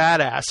guy's a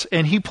badass.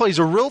 And he plays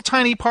a real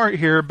tiny part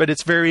here, but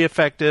it's very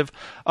effective,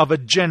 of a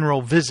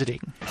general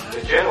visiting.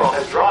 The general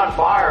has drawn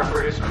fire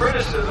for his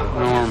criticism of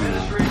the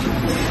administration.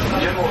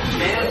 General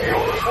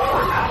Stanfield, the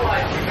former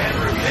Allied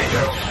commander of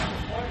NATO,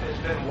 has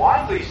been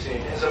widely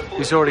seen as a...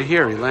 He's already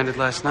here. He landed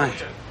last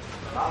night.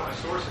 Anonymous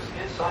sources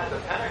inside the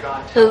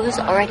Pentagon... Who's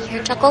already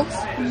here, Chuckles?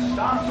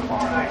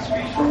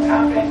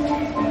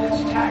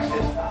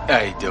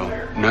 I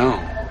don't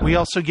know. We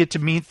also get to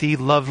meet the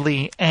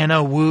lovely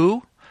Anna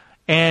Wu.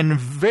 And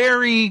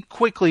very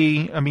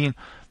quickly,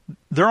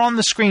 they're on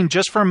the screen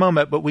just for a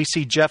moment, but we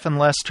see Jeff and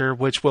Lester,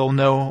 which we'll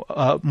know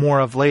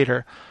more of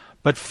later.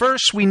 But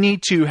first, we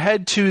need to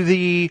head to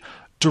the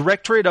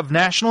Directorate of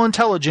National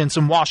Intelligence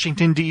in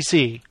Washington,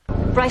 D.C.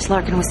 Bryce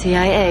Larkin was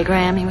CIA,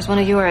 Graham. He was one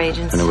of your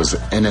agents. And it was the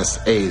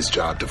NSA's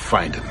job to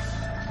find him,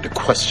 to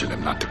question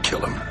him, not to kill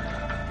him.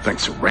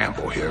 Thanks to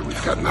Rambo here,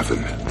 we've got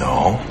nothing.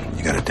 No,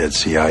 you got a dead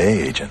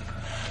CIA agent.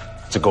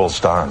 It's a gold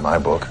star in my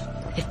book.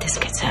 If this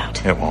gets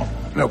out... It won't.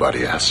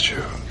 Nobody asked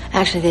you.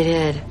 Actually, they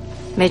did.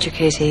 Major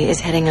Casey is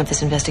heading up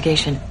this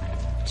investigation.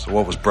 So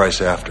what was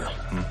Bryce after?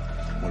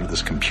 What did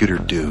this computer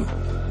do?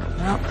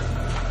 Well,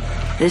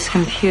 this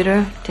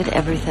computer did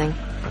everything.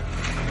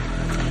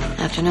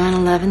 After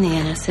 9/11, the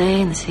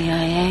NSA and the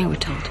CIA were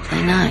told to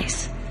play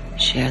nice,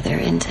 share their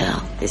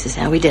intel. This is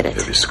how we did it.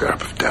 Every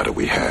scrap of data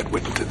we had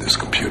went into this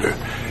computer.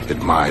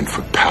 It mined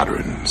for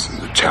patterns in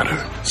the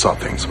chatter, saw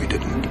things we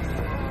didn't.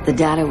 The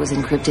data was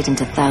encrypted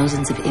into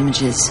thousands of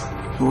images.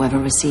 Whoever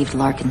received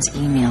Larkin's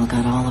email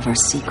got all of our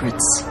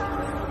secrets.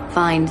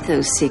 Find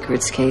those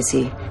secrets,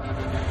 Casey.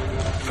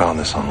 Found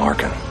this on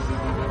Larkin.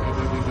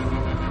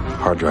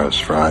 Hard drive's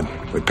fried.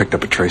 We picked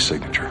up a trace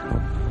signature.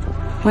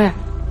 Where?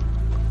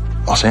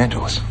 Los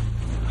Angeles.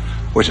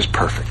 Which is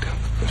perfect.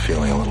 I'm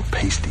feeling a little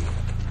pasty.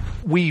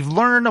 We've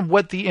learned of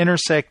what the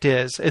Intersect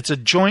is. It's a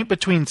joint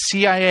between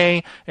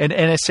CIA and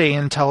NSA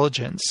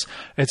intelligence.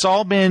 It's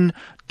all been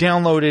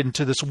downloaded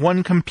into this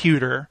one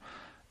computer,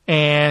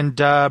 and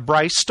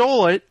Bryce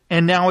stole it,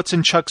 and now it's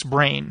in Chuck's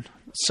brain.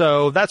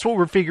 So that's what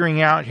we're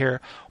figuring out here.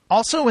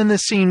 Also in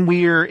this scene,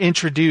 we're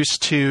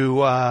introduced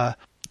to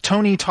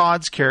Tony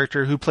Todd's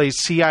character, who plays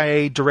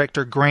CIA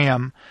Director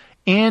Graham,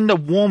 and a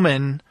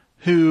woman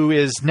who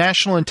is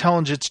National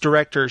Intelligence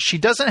Director. She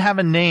doesn't have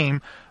a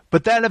name,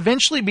 but that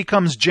eventually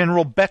becomes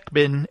General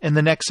Beckman in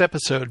the next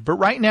episode. But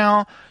right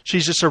now,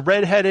 she's just a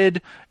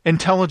redheaded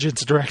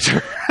intelligence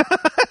director.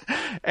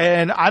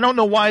 And I don't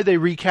know why they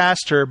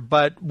recast her,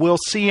 but we'll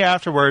see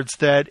afterwards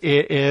that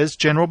it is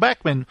General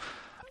Beckman.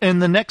 In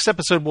the next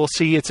episode, we'll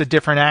see it's a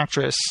different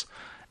actress.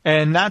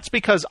 And that's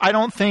because I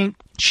don't think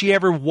she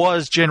ever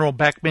was General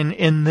Beckman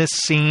in this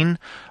scene.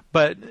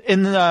 But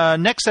in the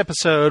next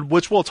episode,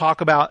 which we'll talk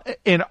about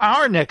in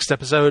our next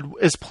episode,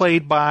 is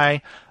played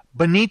by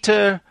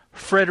Benita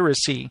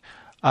Frederici,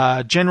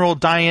 General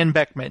Diane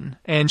Beckman.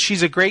 And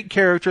she's a great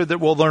character that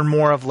we'll learn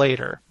more of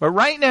later. But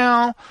right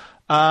now,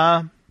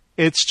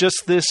 it's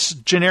just this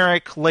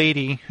generic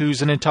lady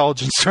who's an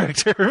intelligence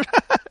director.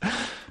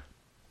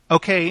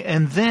 Okay,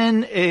 and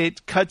then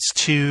it cuts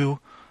to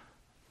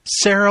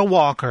Sarah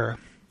Walker.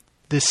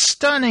 This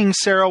stunning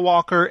Sarah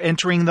Walker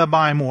entering the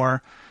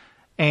Bymore.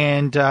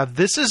 And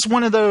this is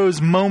one of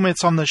those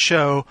moments on the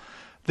show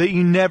that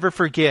you never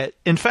forget.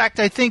 In fact,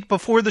 I think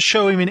before the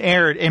show even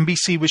aired,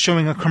 NBC was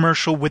showing a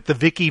commercial with the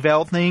Vicky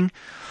Vale thing.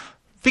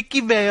 Vicky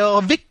Vale,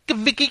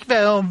 Vicky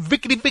Vale,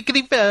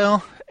 Vickety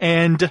Vale.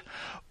 And,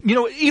 you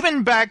know,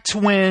 even back to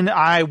when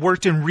I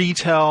worked in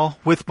retail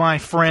with my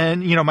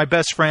friend, you know, my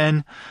best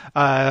friend,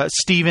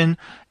 Steven,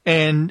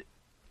 and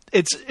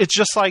it's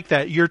just like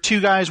that. You're two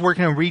guys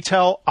working in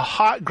retail. A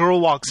hot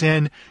girl walks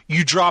in.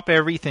 You drop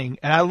everything.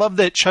 And I love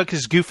that Chuck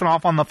is goofing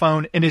off on the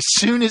phone. And as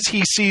soon as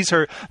he sees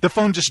her, the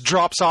phone just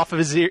drops off of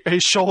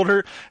his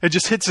shoulder. It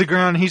just hits the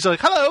ground. And he's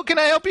like, "Hello, can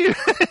I help you?"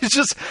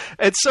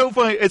 It's so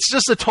funny. It's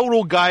just a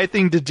total guy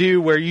thing to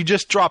do where you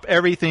just drop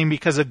everything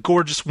because a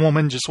gorgeous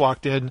woman just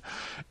walked in.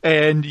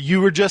 And you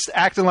were just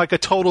acting like a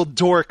total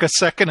dork a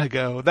second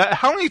ago.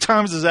 How many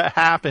times does that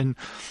happen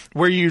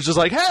where you're just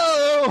like,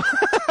 "Hello,"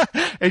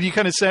 and you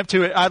kind of snap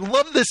to it? I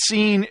love this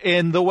scene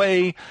and the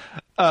way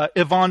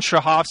Yvonne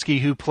Strahovski,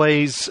 who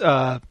plays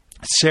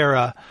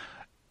Sarah,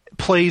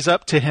 plays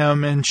up to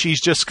him, and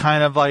she's just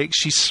kind of like,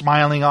 she's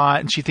smiling on it,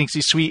 and she thinks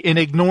he's sweet and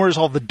ignores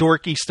all the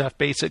dorky stuff,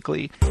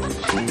 basically.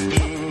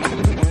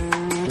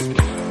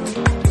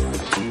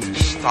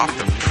 Stop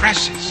the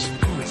presses.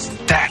 Who is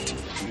that?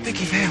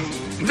 Vicky Vale.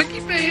 Vicky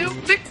Vale.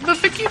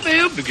 Vicky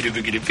Vale.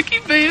 Vicky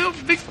Vale.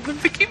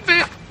 Vicky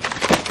Vale.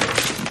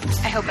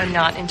 I hope I'm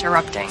not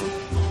interrupting.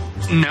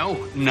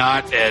 No,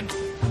 not at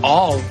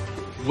all.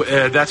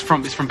 It's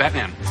from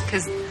Batman.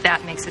 Because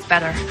that makes it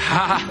better.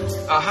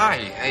 Hi.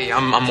 Hey,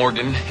 I'm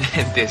Morgan.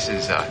 This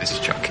is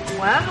Chuck.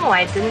 Wow,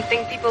 I didn't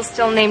think people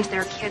still named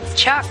their kids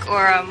Chuck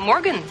or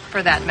Morgan,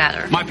 for that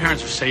matter. My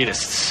parents were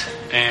sadists,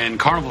 and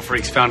carnival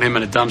freaks found him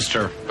in a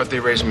dumpster. But they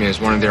raised me as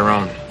one of their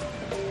own.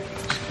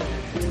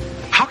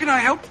 How can I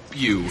help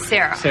you?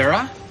 Sarah.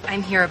 Sarah?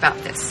 I'm here about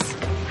this.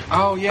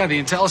 Oh, yeah, the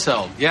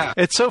IntelliCell. Yeah.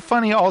 It's so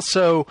funny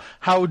also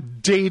how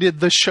dated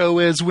the show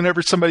is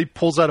whenever somebody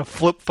pulls out a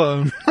flip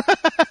phone.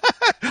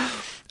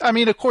 I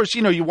mean, of course,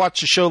 you know, you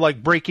watch a show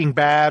like Breaking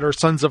Bad or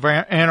Sons of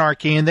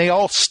Anarchy, and they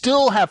all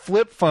still have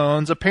flip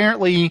phones.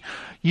 Apparently,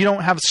 you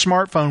don't have a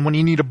smartphone. When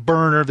you need a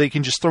burner, they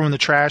can just throw in the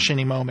trash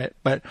any moment.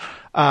 But,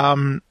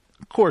 of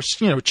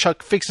course, you know,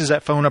 Chuck fixes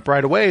that phone up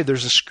right away.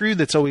 There's a screw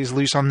that's always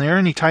loose on there,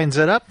 and he tightens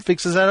it up,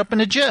 fixes that up in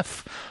a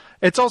jiff.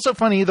 It's also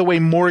funny the way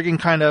Morgan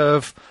kind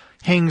of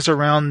hangs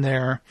around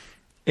there,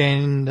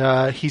 and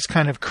he's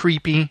kind of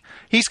creepy.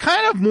 He's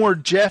kind of more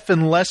Jeff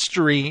and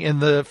Lestery in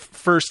the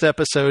first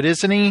episode,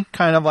 isn't he?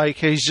 Kind of like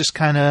he's just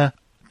kind of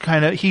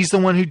he's the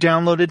one who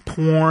downloaded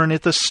porn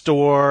at the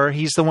store.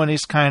 He's the one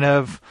who's kind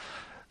of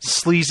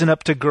sleazing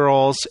up to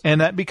girls, and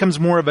that becomes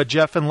more of a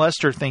Jeff and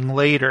Lester thing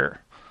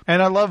later.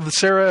 And I love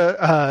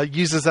Sarah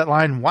uses that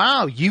line,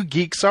 "Wow, you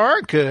geeks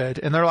are good."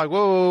 And they're like,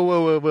 whoa,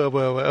 whoa, whoa, whoa,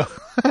 whoa,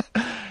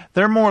 whoa.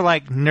 They're more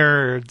like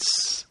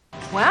nerds.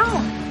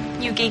 Wow,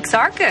 you geeks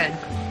are good.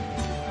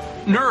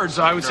 Nerds,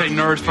 I would say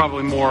nerds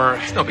probably more.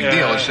 It's no big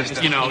deal. It's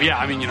just, you know, yeah,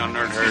 I mean, you know,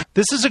 nerd herd.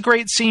 This is a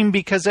great scene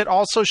because it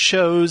also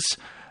shows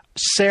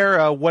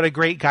Sarah what a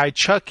great guy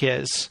Chuck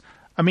is.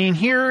 I mean,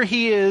 here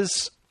he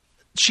is.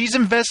 She's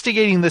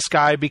investigating this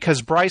guy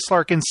because Bryce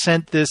Larkin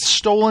sent this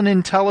stolen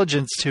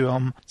intelligence to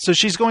him. So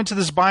she's going to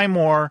this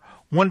Bymore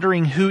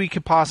wondering who he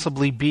could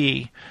possibly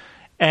be.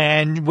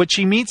 And what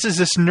she meets is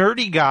this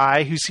nerdy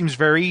guy who seems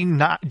very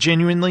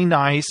genuinely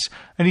nice.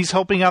 And he's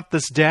helping out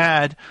this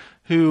dad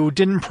who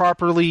didn't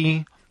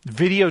properly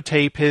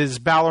videotape his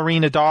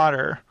ballerina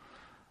daughter.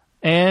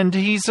 And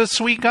he's a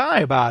sweet guy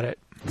about it.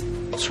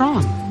 What's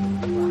wrong?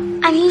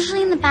 I'm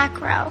usually in the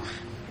back row.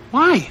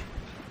 Why?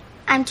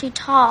 I'm too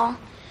tall.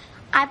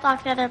 I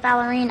blocked other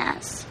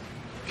ballerinas.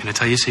 Can I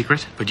tell you a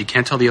secret? But you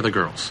can't tell the other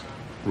girls.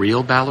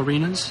 Real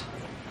ballerinas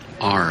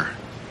are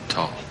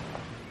tall.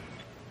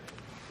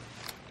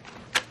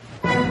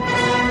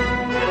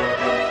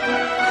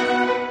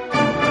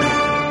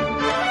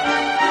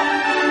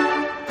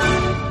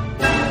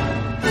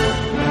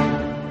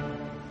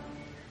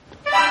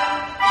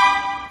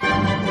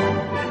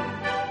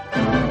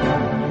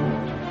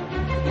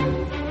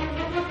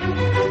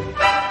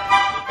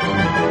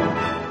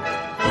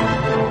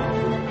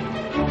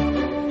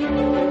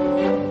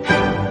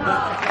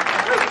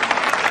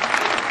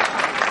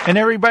 And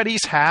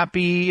everybody's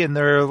happy and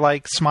they're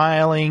like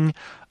smiling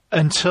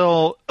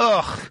until,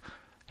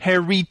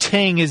 Harry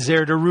Ting is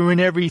there to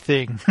ruin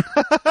everything.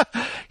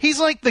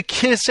 He's like the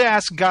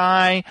kiss-ass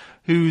guy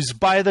who's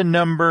by the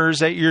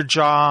numbers at your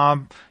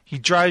job. He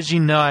drives you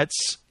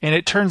nuts. And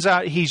it turns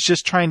out he's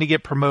just trying to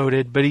get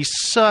promoted, but he's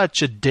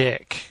such a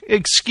dick.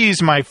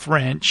 Excuse my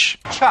French.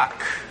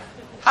 Chuck.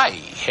 Hi,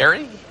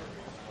 Harry.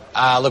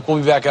 Look,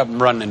 we'll be back up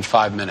and running in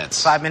 5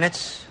 minutes. 5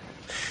 minutes?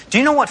 Do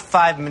you know what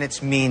 5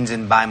 minutes means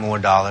in buy more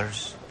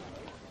dollars?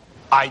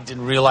 I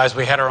didn't realize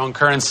we had our own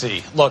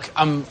currency. Look,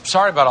 I'm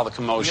sorry about all the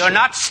commotion. We are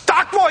not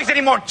stock boys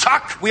anymore,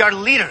 Chuck. We are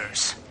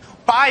leaders.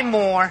 Buy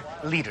more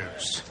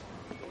leaders.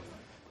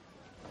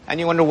 And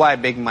you wonder why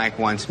Big Mike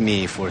wants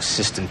me for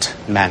assistant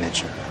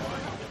manager.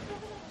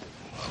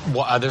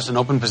 Well, there's an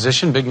open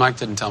position? Big Mike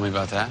didn't tell me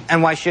about that.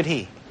 And why should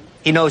he?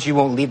 He knows you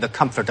won't leave the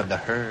comfort of the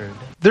herd.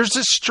 There's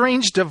this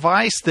strange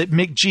device that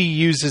Mick G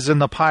uses in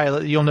the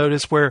pilot, you'll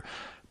notice, where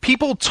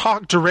people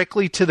talk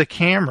directly to the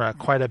camera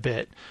quite a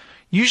bit.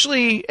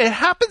 Usually, it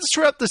happens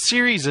throughout the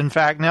series, in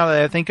fact, now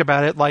that I think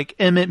about it, like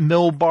Emmett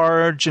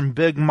Milbarge and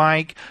Big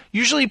Mike.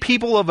 Usually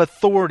people of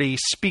authority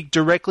speak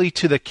directly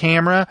to the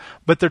camera,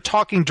 but they're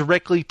talking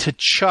directly to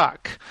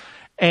Chuck.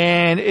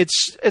 And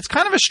it's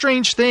kind of a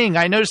strange thing.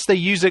 I noticed they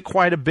use it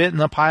quite a bit in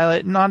the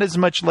pilot, not as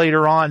much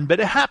later on, but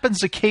it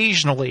happens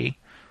occasionally.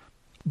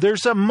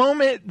 There's a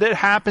moment that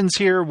happens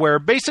here where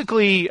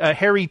basically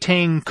Harry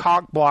Ting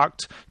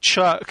cock-blocked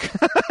Chuck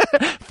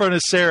in front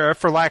of Sarah,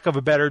 for lack of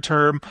a better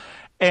term,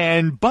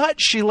 but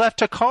she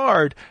left a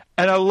card,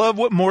 and I love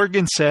what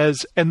Morgan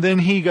says, and then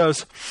he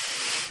goes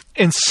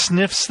and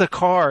sniffs the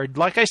card.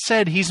 Like I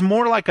said, he's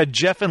more like a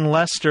Jeff and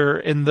Lester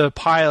in the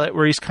pilot,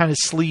 where he's kind of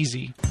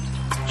sleazy.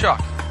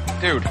 Chuck,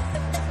 dude,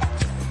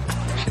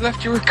 she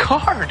left you a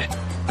card.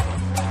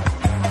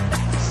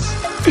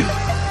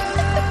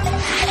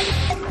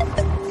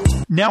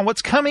 Now,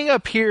 what's coming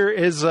up here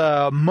is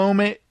a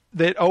moment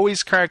that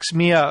always cracks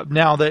me up.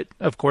 Now that,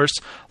 of course,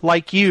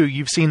 like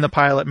you've seen the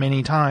pilot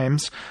many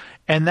times.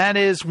 And that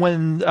is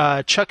when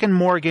Chuck and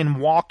Morgan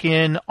walk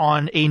in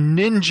on a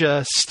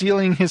ninja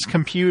stealing his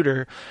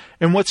computer.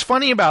 And what's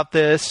funny about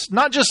this,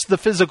 not just the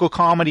physical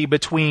comedy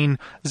between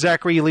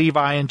Zachary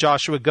Levi and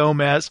Joshua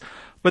Gomez,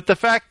 but the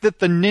fact that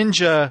the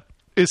ninja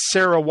is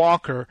Sarah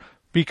Walker,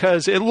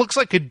 because it looks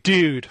like a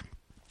dude.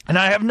 And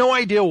I have no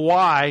idea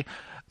why.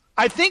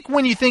 I think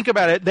when you think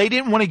about it, they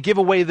didn't want to give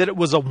away that it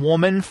was a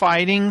woman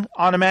fighting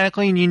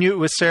automatically and you knew it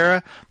was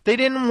Sarah. They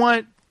didn't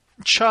want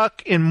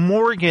Chuck and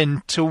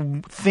Morgan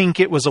to think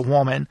it was a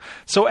woman.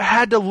 So it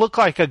had to look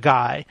like a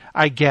guy,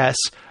 I guess.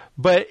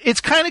 But it's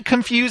kind of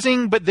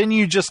confusing, but then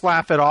you just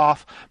laugh it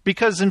off.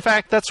 Because, in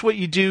fact, that's what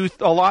you do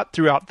a lot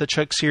throughout the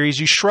Chuck series.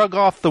 You shrug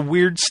off the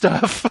weird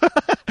stuff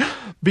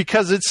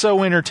because it's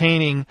so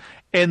entertaining.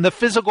 And the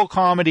physical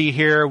comedy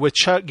here with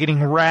Chuck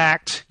getting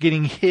racked,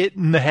 getting hit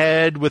in the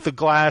head with a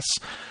glass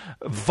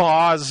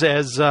vase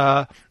as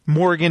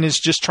Morgan is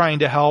just trying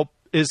to help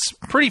is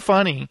pretty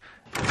funny.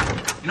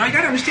 You know, you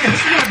gotta understand, this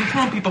is what I've been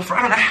telling people for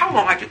I don't know how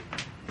long.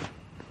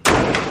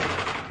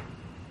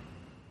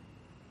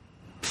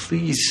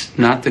 Please,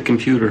 not the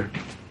computer.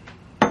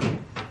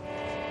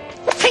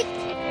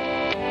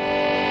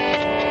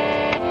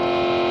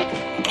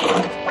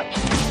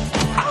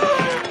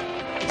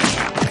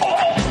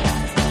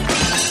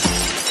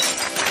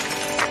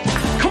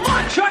 Come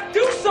on, Chuck,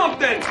 do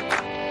something!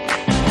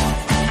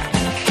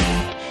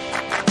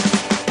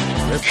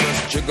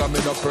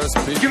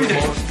 Give me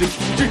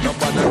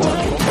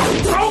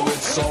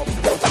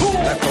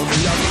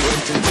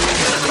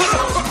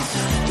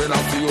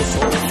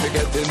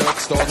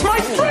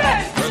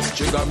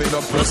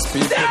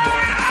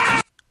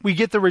We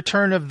get the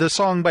return of the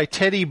song by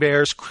Teddy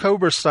Bears,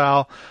 Cobra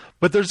Style,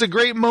 but there's a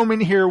great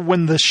moment here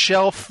when the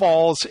shelf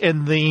falls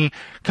and the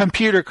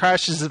computer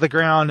crashes to the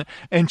ground,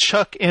 and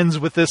Chuck ends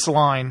with this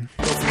line.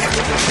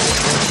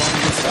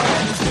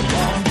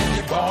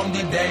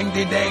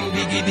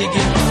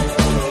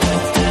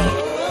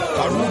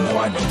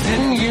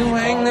 Didn't you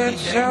hang that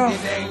shelf?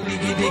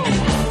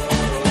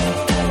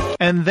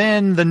 And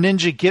then the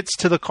ninja gets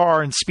to the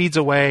car and speeds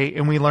away,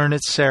 and we learn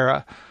it's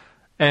Sarah,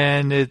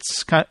 and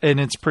it's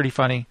pretty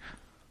funny.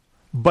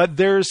 But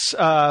there's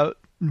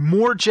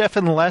more Jeff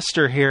and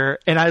Lester here,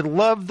 and I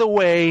love the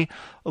way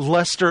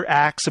Lester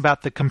acts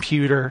about the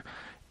computer.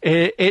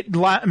 It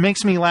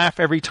makes me laugh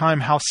every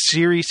time how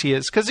serious he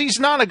is, because he's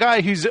not a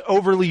guy who's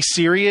overly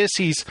serious.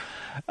 He's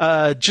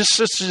just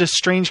such a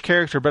strange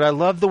character, but I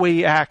love the way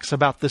he acts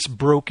about this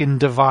broken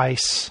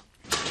device.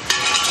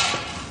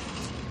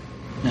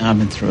 No, I've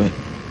been through it.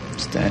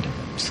 It's dead.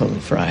 Slowly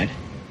fried.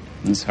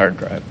 And this hard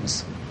drive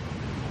was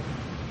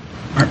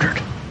murdered.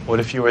 What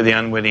if you were the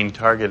unwitting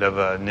target of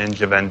a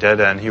ninja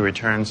vendetta and he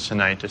returns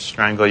tonight to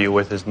strangle you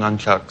with his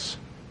nunchucks?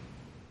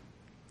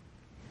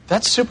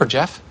 That's super,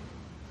 Jeff.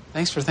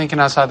 Thanks for thinking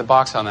outside the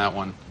box on that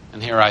one.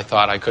 And here I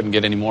thought I couldn't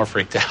get any more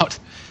freaked out.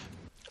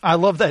 I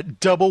love that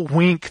double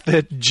wink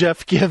that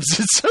Jeff gives.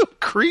 It's so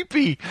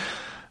creepy.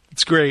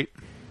 It's great.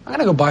 I'm going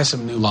to go buy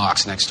some new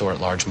locks next door at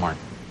Large Mart.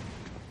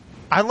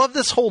 I love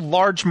this whole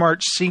Large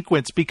Mart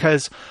sequence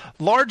because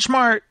Large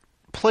Mart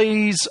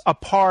plays a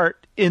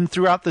part in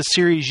throughout the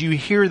series. You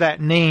hear that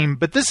name,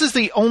 but this is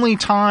the only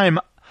time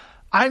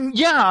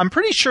I'm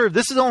pretty sure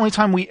this is the only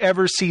time we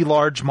ever see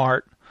Large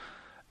Mart.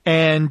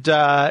 And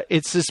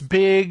it's this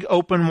big,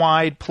 open,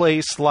 wide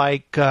place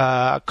like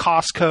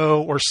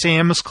Costco or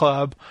Sam's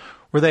Club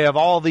where they have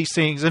all these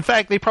things. In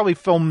fact, they probably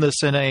filmed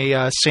this in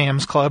a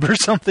Sam's Club or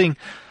something.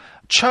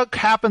 Chuck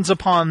happens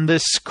upon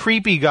this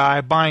creepy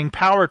guy buying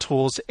power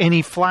tools, and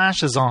he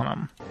flashes on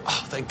him.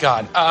 Oh, thank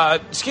God.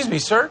 Excuse me,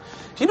 sir.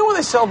 Do you know where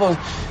they sell those...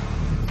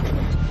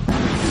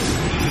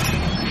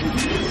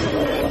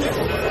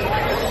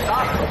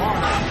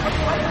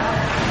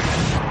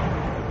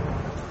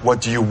 What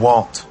do you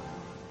want?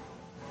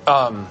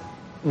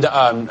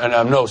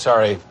 No,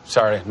 sorry,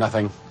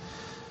 nothing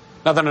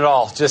at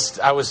all. Just,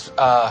 I was,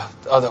 wow,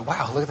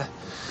 look at that.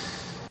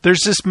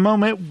 There's this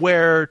moment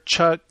where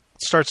Chuck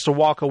starts to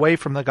walk away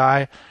from the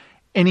guy,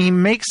 and he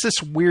makes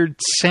this weird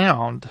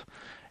sound.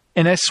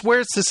 And I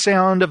swear it's the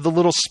sound of the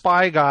little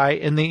spy guy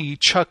in the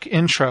Chuck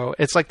intro.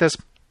 It's like this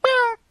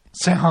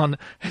sound.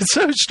 It's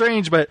so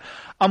strange, but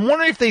I'm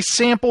wondering if they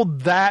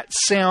sampled that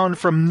sound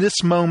from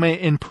this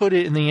moment and put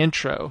it in the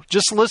intro.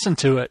 Just listen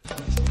to it.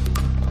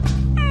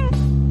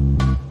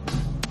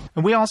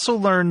 And we also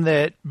learned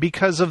that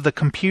because of the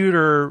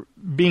computer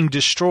being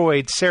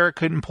destroyed, Sarah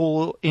couldn't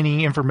pull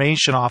any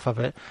information off of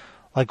it,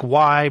 like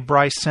why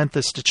Bryce sent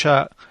this to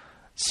Chuck.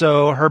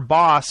 So her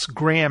boss,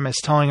 Graham, is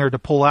telling her to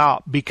pull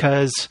out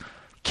because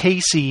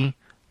Casey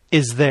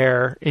is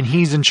there and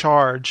he's in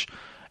charge.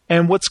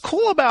 And what's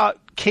cool about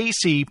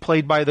Casey,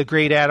 played by the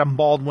great Adam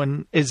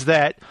Baldwin, is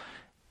that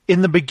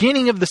in the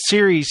beginning of the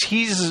series,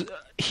 he's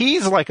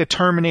like a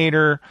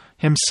Terminator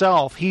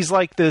himself. He's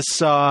like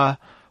this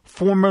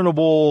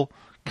formidable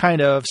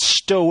kind of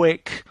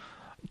stoic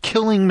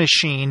killing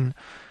machine.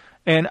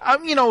 And,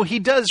 he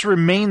does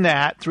remain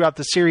that throughout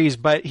the series,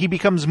 but he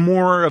becomes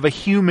more of a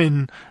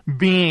human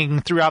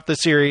being throughout the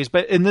series.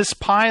 But in this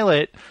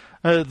pilot,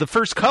 the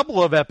first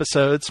couple of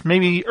episodes,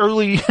 maybe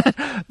early,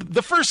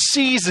 the first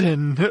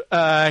season,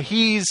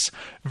 he's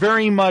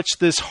very much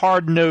this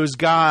hard-nosed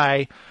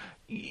guy.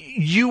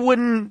 You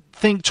wouldn't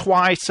think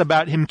twice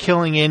about him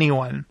killing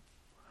anyone.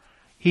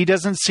 He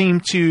doesn't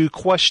seem to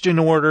question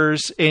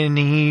orders, and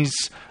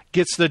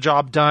gets the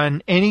job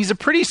done, and he's a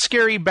pretty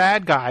scary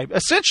bad guy.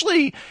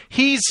 Essentially,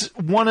 he's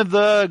one of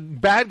the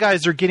bad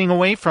guys they're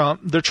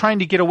trying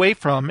to get away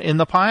from in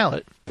the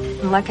pilot.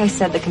 Like I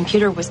said, the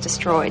computer was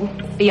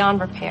destroyed, beyond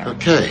repair.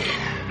 Okay,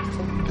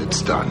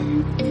 it's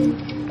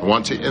done. I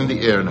want you in the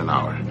air in an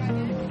hour.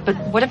 But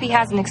what if he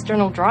has an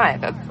external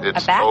drive, a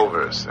It's backup?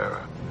 over,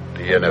 Sarah.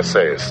 The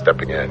NSA is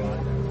stepping in.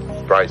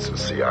 Bryce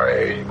was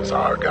CIA, he was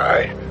our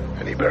guy,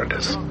 and he burned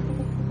us.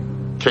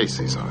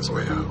 Casey's on his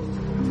way out.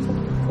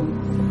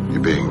 You're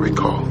being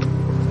recalled.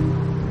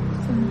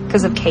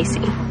 Because of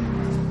Casey.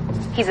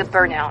 He's a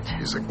burnout.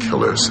 He's a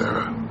killer,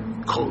 Sarah.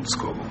 Cold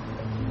school.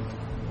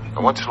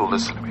 I want you to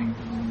listen to me.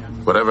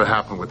 Whatever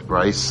happened with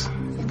Bryce,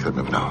 you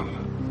couldn't have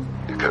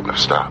known. You couldn't have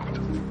stopped.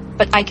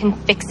 But I can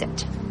fix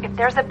it. If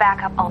there's a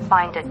backup, I'll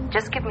find it.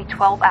 Just give me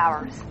 12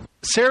 hours.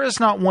 Sarah's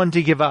not one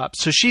to give up,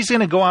 so she's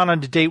going to go out on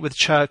a date with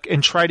Chuck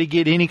and try to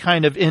get any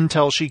kind of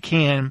intel she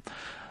can,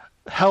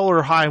 hell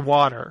or high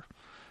water.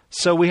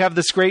 So we have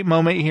this great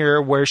moment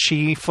here where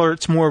she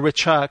flirts more with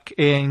Chuck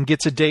and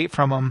gets a date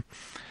from him.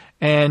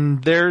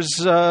 And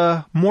there's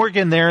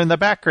Morgan there in the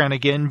background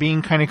again,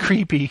 being kind of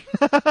creepy.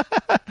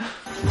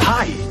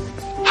 Hi.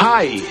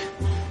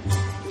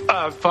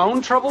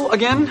 Phone trouble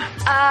again?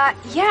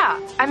 Yeah.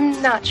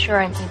 I'm not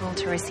sure I'm able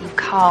to receive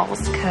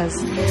calls,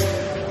 because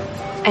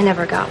I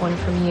never got one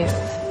from you.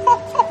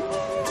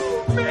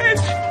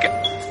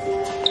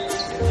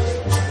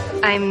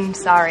 I'm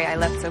sorry I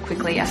left so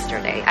quickly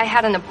yesterday. I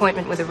had an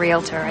appointment with a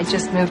realtor. I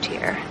just moved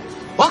here.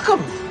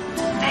 Welcome.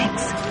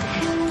 Thanks.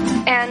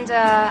 And,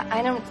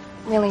 I don't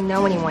really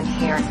know anyone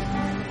here.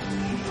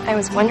 I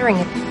was wondering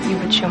if you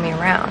would show me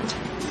around.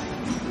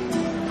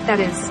 That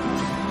is,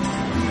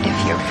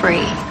 if you're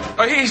free.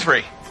 Oh, he's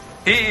free.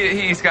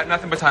 He's got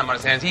nothing but time on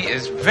his hands. He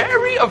is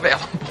very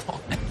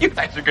available. You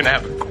guys are going to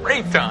have a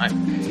great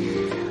time.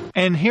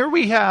 And here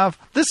we have,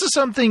 this is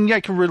something I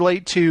can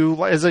relate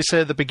to, as I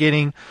said at the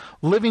beginning,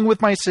 living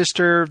with my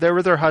sister, there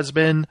with her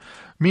husband,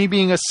 me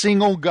being a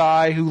single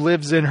guy who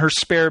lives in her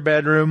spare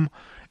bedroom.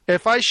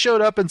 if I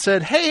showed up and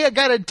said, hey, I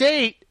got a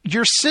date,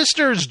 your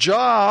sister's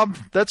job,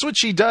 that's what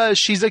she does.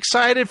 She's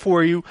excited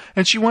for you,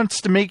 and she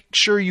wants to make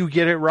sure you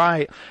get it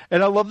right.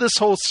 And I love this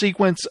whole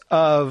sequence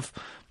of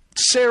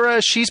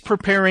Sarah. She's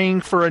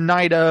preparing for a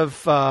night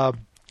of,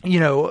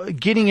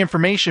 getting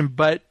information,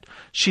 but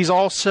she's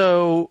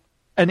also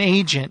an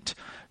agent.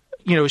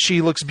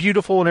 She looks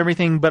beautiful and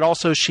everything, but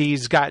also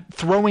she's got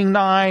throwing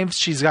knives.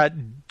 She's got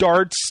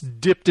darts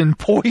dipped in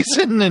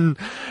poison and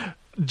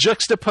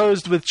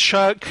juxtaposed with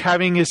Chuck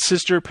having his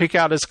sister pick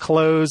out his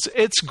clothes.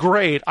 It's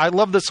great. I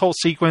love this whole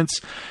sequence.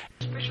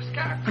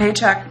 Hey,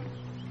 Chuck.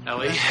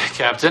 Ellie,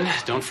 Captain,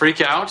 don't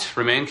freak out.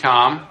 Remain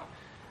calm.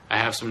 I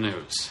have some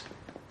news.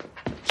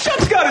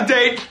 Chuck's got a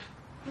date!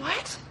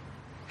 What?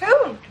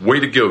 Who? Way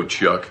to go,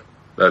 Chuck.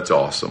 That's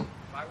awesome.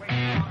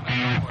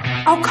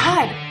 Oh,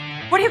 God.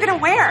 What are you going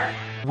to wear?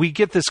 We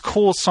get this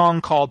cool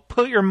song called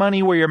Put Your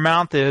Money Where Your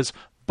Mouth Is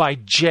by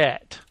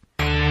Jet.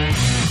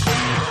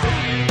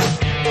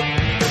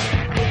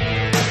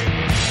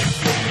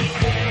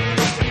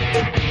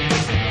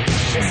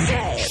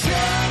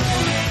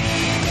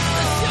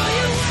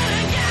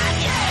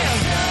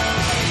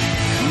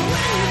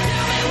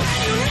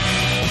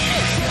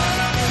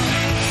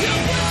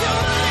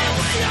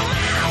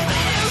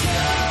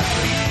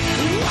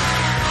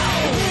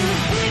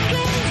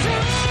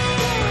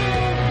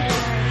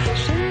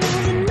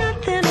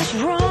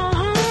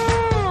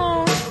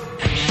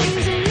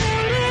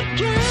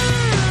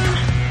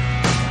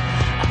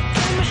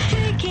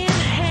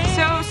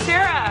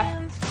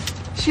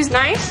 She's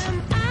nice?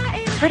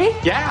 Pretty?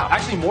 Yeah,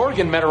 actually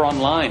Morgan met her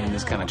online in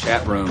this kind of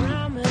chat room.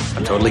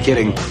 I'm totally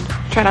kidding.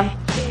 Try it on.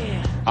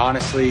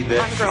 Honestly,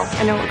 I'm a girl.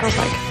 I know what girls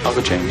like. I'll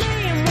go change.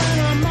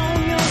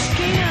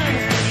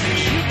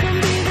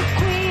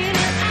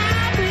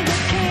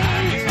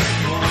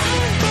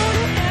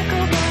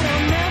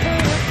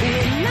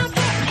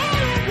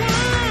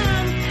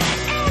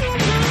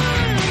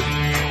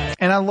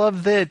 And I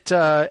love that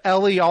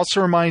Ellie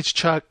also reminds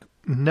Chuck,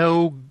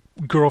 no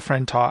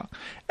girlfriend talk.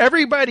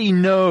 Everybody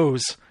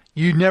knows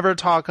you never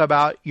talk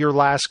about your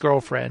last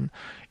girlfriend.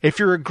 If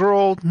you're a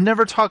girl,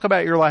 never talk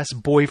about your last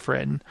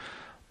boyfriend.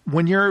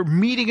 When you're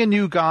meeting a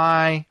new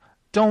guy,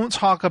 don't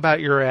talk about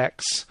your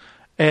ex.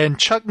 And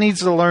Chuck needs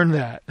to learn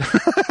that.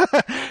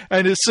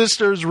 And his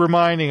sister's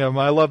reminding him.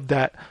 I love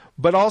that.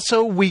 But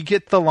also we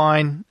get the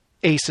line,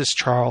 Aces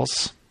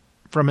Charles,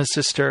 from his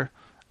sister.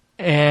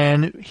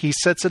 And he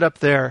sets it up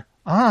there.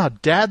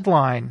 Dad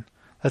line.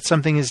 That's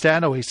something his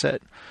dad always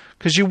said.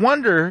 Because you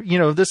wonder,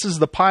 this is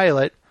the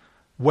pilot.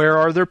 Where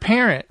are their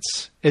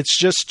parents? It's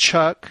just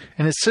Chuck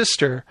and his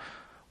sister.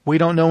 We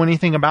don't know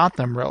anything about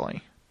them,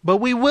 really. But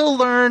we will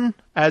learn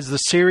as the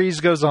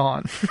series goes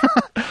on.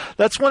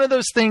 That's one of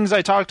those things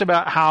I talked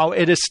about, how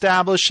it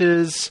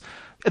establishes,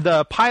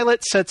 the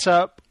pilot sets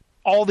up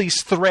all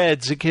these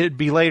threads that could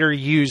be later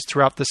used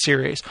throughout the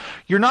series.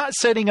 You're not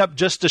setting up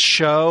just a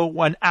show,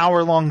 an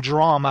hour-long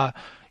drama.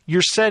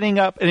 You're setting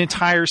up an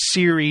entire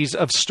series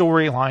of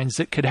storylines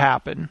that could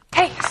happen.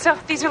 Hey, so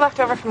these are left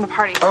over from the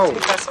party. Oh.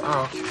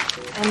 Okay.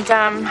 And,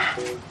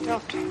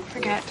 don't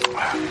forget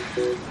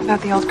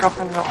about the old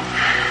girlfriend rule.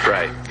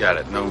 Right, got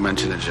it. No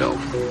mention of Jill.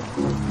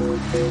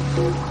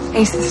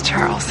 Aces,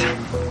 Charles.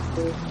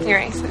 You're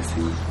aces.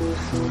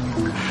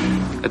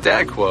 A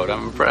dad quote.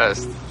 I'm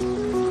impressed.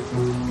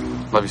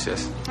 Love you,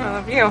 sis. I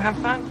love you. Have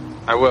fun.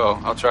 I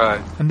will. I'll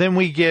try. And then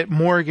we get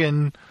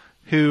Morgan,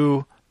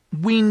 who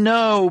we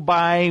know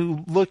by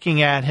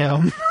looking at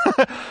him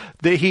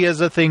that he has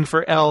a thing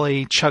for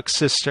Ellie, Chuck's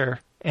sister.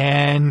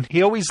 And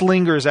he always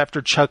lingers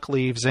after Chuck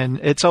leaves, and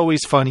it's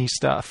always funny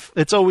stuff.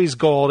 It's always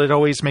gold. It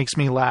always makes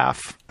me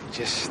laugh.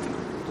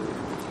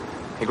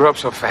 He grew up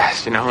so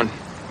fast, and...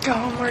 Go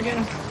home,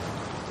 Morgan.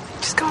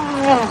 Just go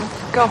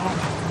home. Go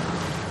home.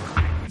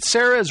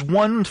 Sarah is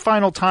one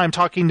final time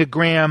talking to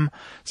Graham,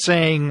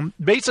 saying,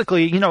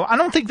 basically, I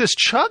don't think this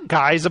Chuck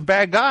guy is a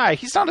bad guy.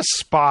 He's not a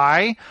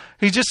spy.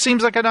 He just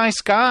seems like a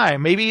nice guy.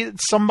 Maybe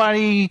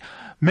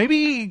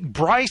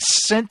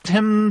Bryce sent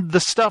him the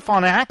stuff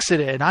on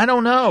accident. I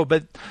don't know.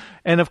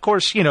 And of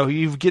course,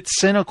 you get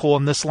cynical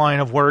in this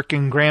line of work,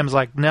 and Graham's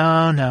like,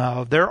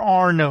 no, there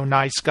are no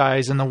nice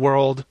guys in the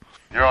world.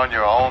 You're on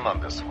your own on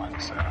this one,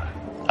 Sarah.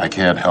 I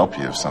can't help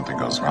you if something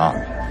goes wrong.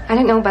 I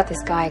didn't know about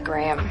this guy,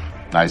 Graham.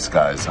 Nice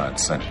guys aren't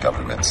sent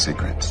government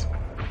secrets.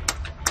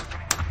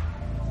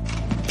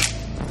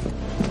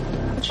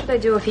 What should I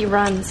do if he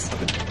runs?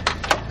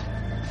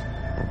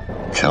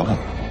 Kill him.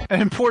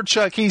 And poor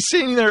Chuck, he's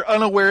sitting there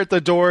unaware at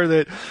the door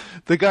that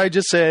the guy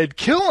just said,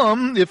 kill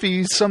him if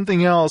he's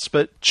something else.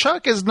 But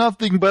Chuck is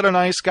nothing but a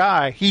nice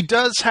guy. He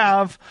does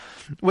have,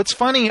 what's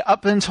funny,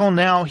 up until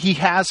now, he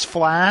has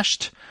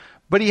flashed,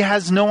 but he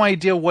has no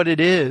idea what it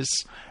is.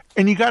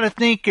 And you got to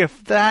think,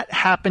 if that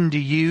happened to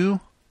you,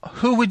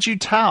 who would you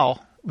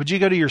tell? Would you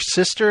go to your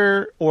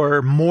sister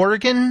or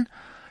Morgan?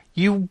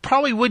 You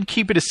probably would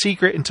keep it a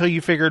secret until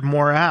you figured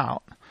more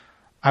out.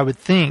 I would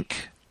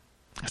think.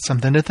 That's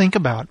something to think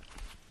about.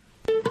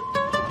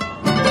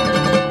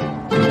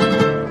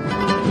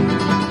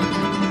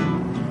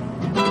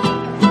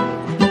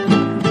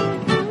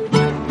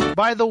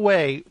 by the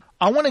way,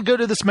 I want to go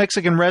to this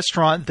Mexican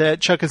restaurant that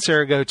Chuck and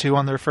Sarah go to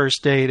on their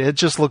first date. It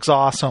just looks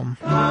awesome.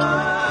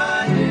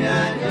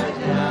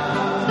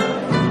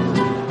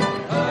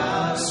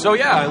 So,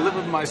 yeah, I live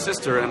with my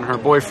sister and her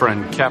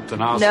boyfriend,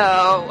 Captain Awesome.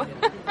 No.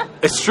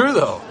 It's true,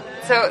 though.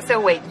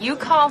 So wait, you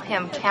call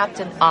him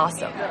Captain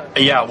Awesome?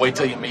 Yeah, wait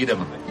till you meet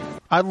him.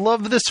 I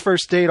love this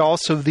first date,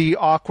 also the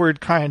awkward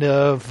kind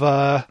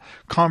of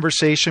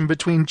conversation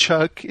between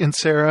Chuck and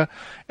Sarah.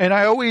 And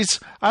I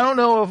don't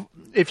know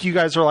if you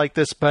guys are like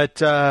this,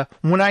 but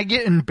when I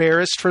get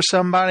embarrassed for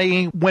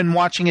somebody when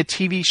watching a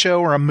TV show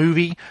or a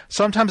movie,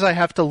 sometimes I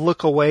have to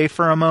look away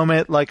for a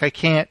moment. Like I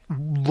can't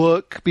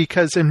look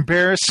because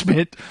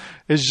embarrassment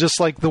is just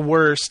like the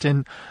worst.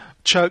 And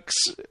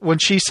when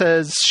she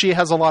says she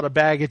has a lot of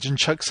baggage and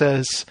Chuck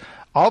says,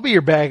 I'll be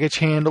your baggage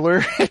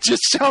handler. It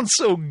just sounds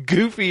so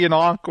goofy and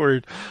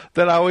awkward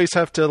that I always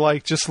have to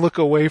like just look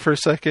away for a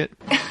second.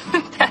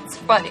 That's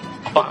funny.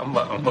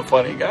 I'm a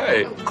funny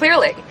guy.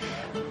 Clearly.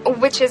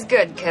 Which is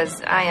good,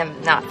 because I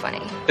am not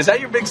funny. Is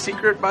that your big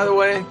secret, by the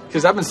way?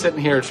 Because I've been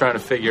sitting here trying to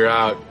figure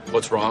out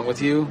what's wrong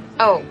with you.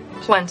 Oh,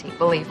 plenty,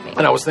 believe me.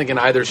 And I was thinking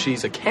either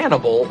she's a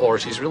cannibal or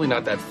she's really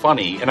not that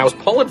funny. And I was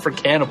pulling for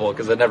cannibal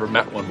because I'd never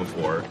met one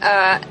before.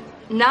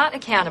 Not a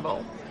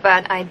cannibal.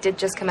 But I did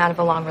just come out of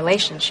a long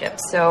relationship,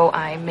 so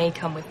I may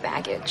come with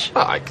baggage.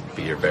 Oh, I could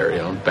be your very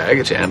own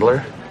baggage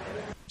handler.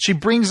 She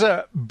brings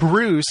up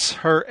Bruce,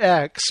 her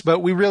ex, but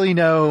we really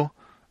know,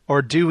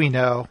 or do we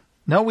know?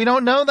 No, we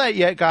don't know that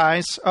yet,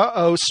 guys.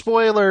 Uh-oh,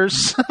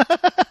 spoilers.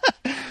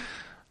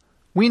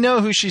 We know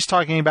who she's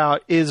talking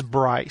about is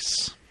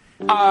Bryce.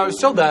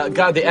 So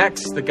the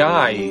ex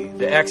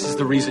is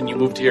the reason you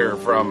moved here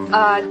from...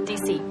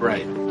 D.C.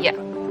 Right. Yeah.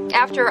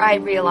 After I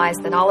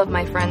realized that all of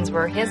my friends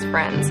were his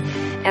friends,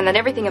 and that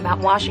everything about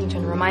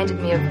Washington reminded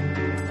me of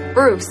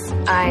Bruce,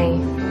 I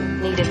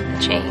needed a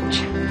change.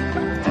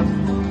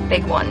 A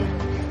big one.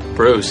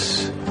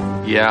 Bruce.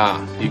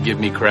 Yeah, you give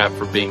me crap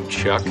for being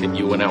Chuck and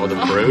you went out with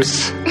a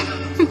Bruce.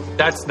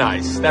 That's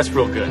nice. That's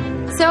real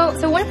good.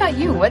 So what about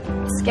you? What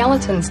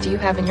skeletons do you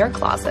have in your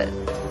closet?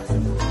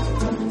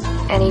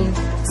 Any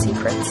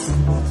secrets?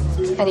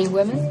 Any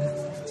women?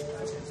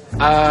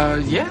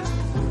 Yeah.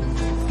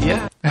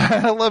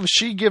 I love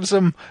she gives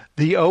him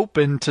the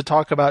open to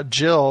talk about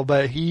Jill,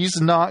 but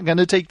he's not going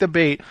to take the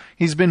bait.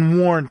 He's been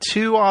warned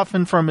too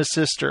often from his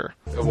sister.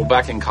 Well,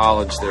 back in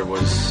college, there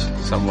was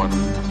someone...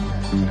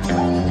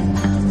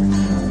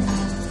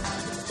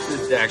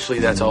 Actually,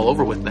 that's all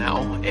over with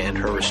now, and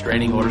her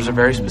restraining orders are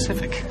very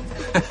specific.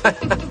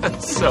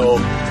 So...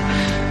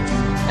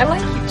 I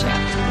like you,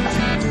 Jack.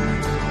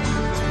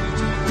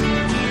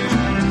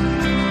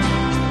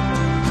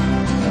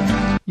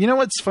 You know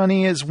what's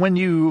funny is when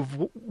you've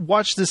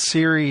watched this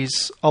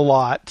series a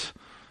lot,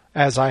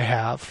 as I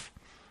have,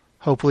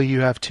 hopefully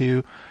you have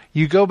too,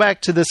 you go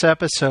back to this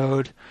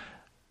episode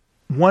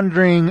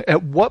wondering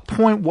at what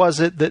point was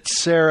it that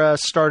Sarah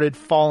started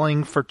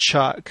falling for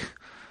Chuck.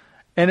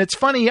 And it's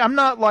funny, I'm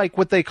not like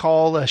what they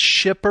call a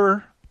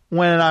shipper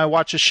when I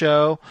watch a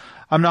show.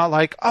 I'm not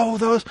like,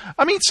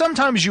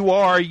 sometimes you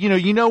are,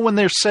 you know when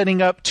they're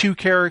setting up two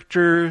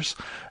characters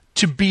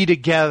to be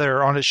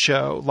together on a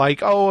show. Like,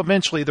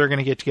 eventually they're going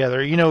to get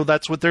together.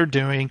 That's what they're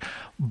doing.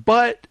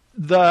 But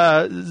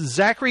the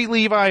Zachary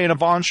Levi and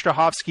Yvonne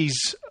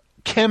Strahovski's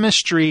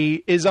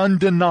chemistry is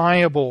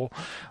undeniable.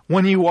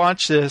 When you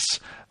watch this,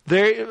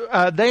 they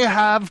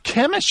have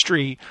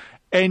chemistry.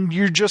 And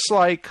you're just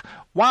like,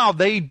 wow,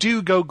 they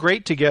do go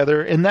great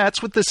together. And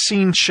that's what the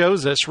scene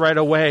shows us right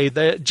away.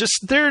 That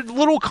just their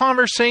little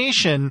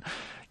conversation,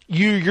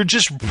 you're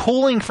just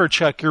pulling for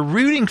Chuck. You're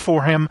rooting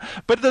for him.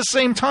 But at the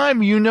same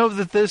time, you know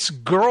that this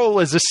girl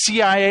is a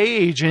CIA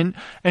agent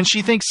and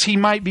she thinks he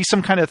might be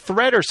some kind of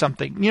threat or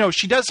something.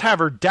 She does have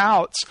her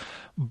doubts,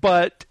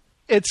 but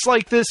it's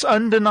like this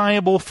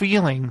undeniable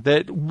feeling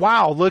that,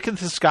 wow, look at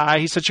this guy.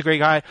 He's such a great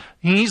guy.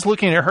 He's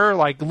looking at her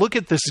like, look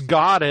at this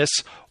goddess.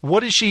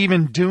 What is she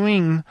even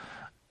doing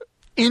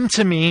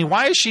into me?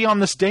 Why is she on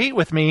this date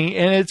with me?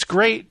 And it's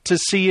great to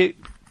see it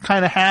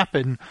kind of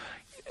happen,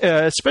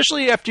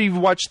 especially after you've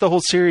watched the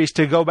whole series,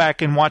 to go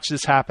back and watch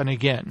this happen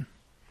again.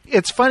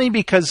 It's funny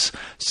because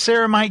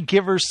Sarah might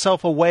give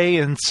herself away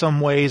in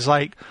some ways.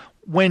 Like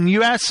when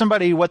you ask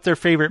somebody what their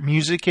favorite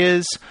music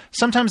is,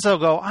 sometimes they'll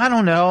go, I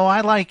don't know,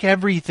 I like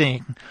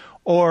everything.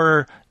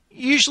 Or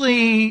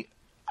usually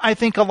I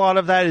think a lot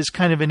of that is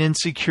kind of an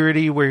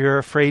insecurity where you're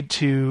afraid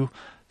to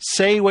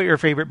say what your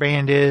favorite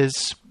band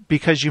is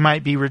because you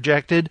might be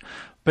rejected.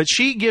 But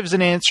she gives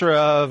an answer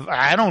of,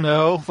 I don't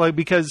know,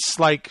 because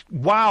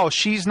wow,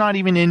 she's not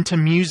even into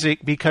music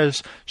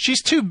because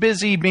she's too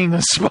busy being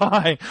a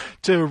spy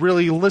to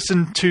really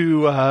listen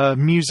to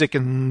music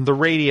and the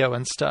radio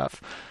and stuff.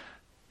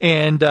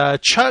 And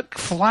Chuck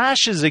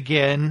flashes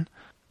again.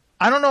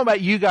 I don't know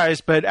about you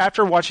guys, but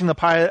after watching the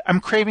pilot,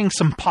 I'm craving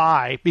some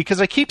pie because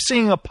I keep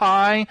seeing a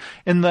pie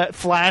in that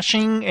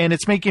flashing and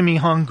it's making me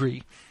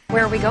hungry.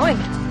 Where are we going?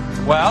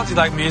 Well, do you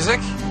like music?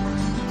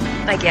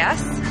 I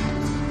guess.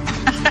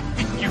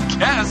 You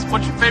guess?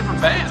 What's your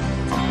favorite band?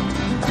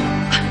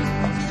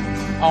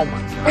 Oh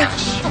my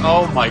gosh.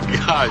 Oh my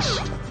gosh.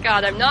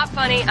 God, I'm not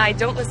funny. I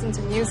don't listen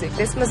to music.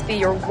 This must be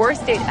your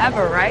worst date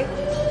ever, right?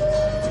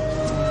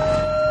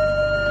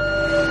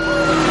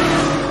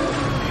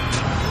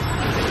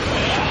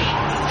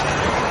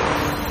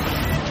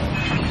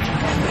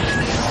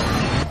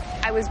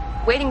 I was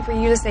waiting for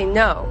you to say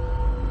no.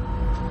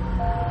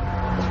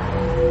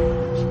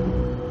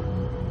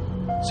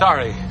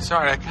 Sorry,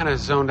 I kind of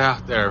zoned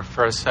out there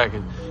for a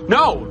second.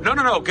 No,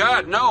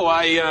 God, no.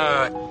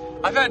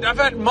 I've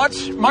had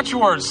much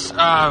worse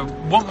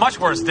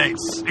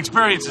dates,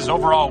 experiences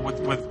overall with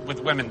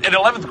women in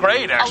 11th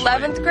grade. Actually,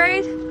 11th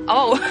grade?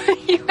 Oh,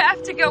 you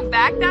have to go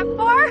back that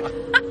far?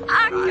 Come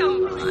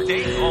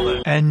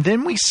on. And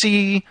then we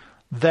see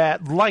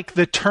that, like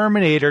the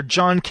Terminator,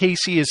 John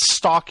Casey is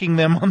stalking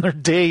them on their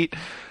date,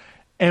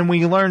 and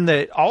we learn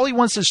that all he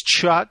wants is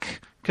Chuck,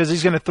 because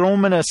he's going to throw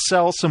him in a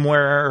cell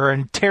somewhere or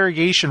an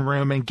interrogation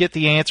room and get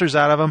the answers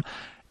out of him.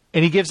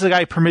 And he gives the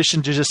guy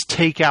permission to just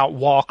take out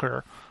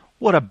Walker.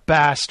 What a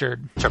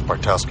bastard. Chuck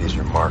Bartowski is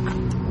your mark.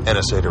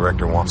 NSA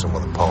director wants him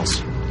with a pulse.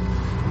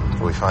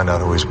 Till we find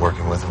out who he's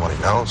working with and what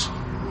he knows,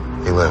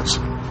 he lives.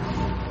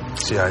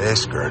 CIA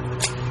skirt,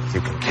 you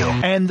can kill.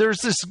 And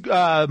there's this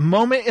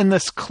moment in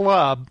this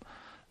club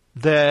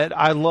that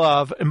I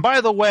love. And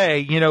by the way,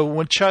 you know,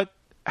 when Chuck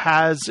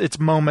has its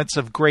moments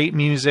of great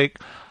music,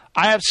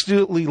 I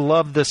absolutely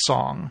love this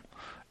song.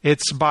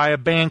 It's by a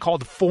band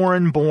called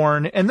Foreign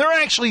Born, and they're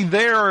actually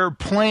there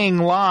playing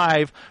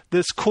live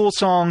this cool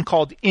song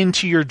called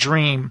Into Your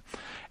Dream.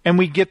 And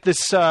we get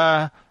this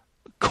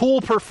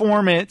cool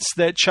performance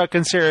that Chuck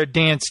and Sarah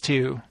dance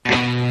to.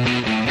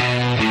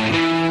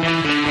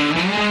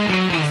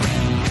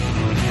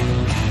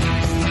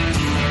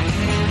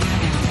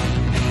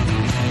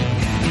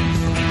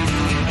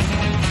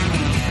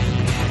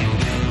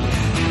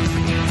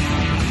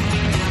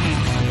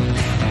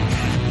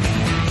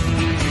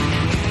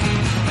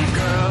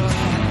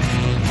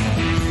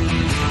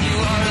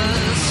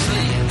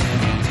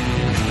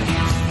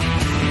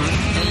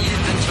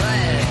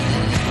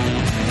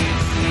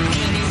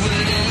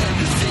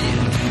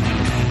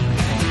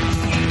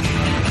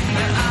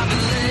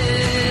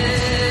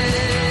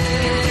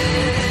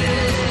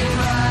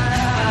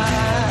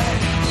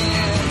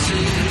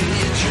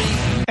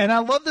 And I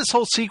love this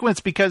whole sequence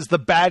because the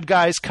bad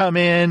guys come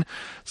in,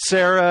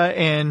 Sarah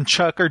and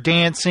Chuck are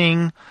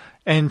dancing,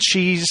 and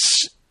she's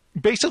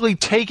basically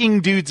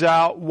taking dudes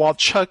out while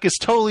Chuck is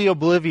totally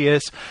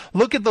oblivious.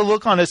 Look at the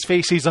look on his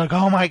face. He's like,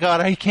 oh my God,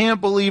 I can't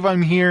believe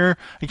I'm here.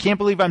 I can't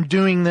believe I'm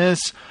doing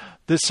this.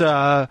 This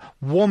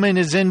woman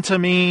is into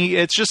me.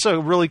 It's just a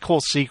really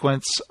cool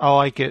sequence. I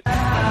like it.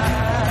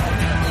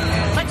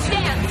 Let's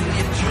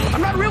dance.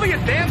 I'm not really a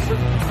dancer.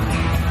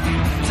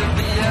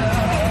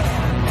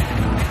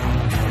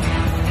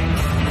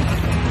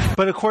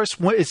 But of course,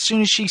 as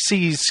soon as she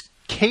sees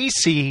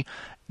Casey,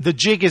 the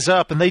jig is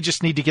up and they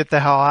just need to get the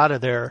hell out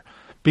of there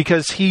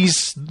because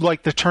he's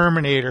like the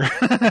Terminator.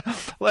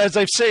 As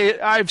I've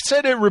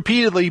said it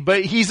repeatedly,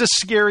 but he's a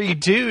scary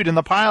dude in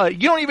the pilot.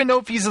 You don't even know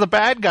if he's the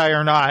bad guy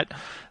or not.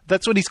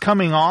 That's what he's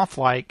coming off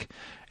like.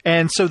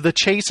 And so the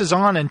chase is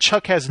on and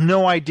Chuck has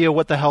no idea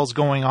what the hell's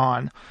going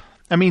on.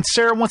 I mean,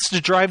 Sarah wants to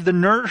drive the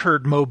Nerd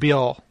Herd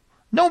mobile.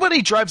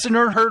 Nobody drives the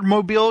Nerd Herd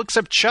mobile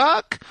except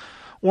Chuck.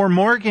 Or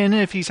Morgan,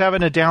 if he's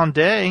having a down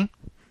day.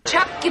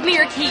 Chuck, give me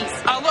your keys.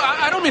 Look,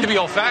 I don't mean to be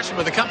old-fashioned,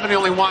 but the company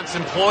only wants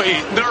employee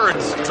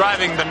nerds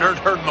driving the Nerd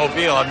Herd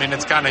mobile. I mean,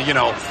 it's kind of, you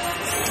know.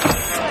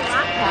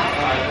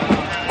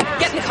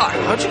 Get in the car.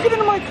 How'd you get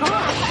into my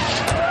car?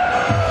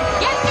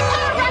 Get in the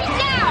car right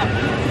now!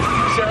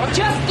 Sarah?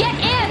 Just get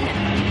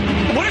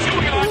in! What is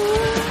going on?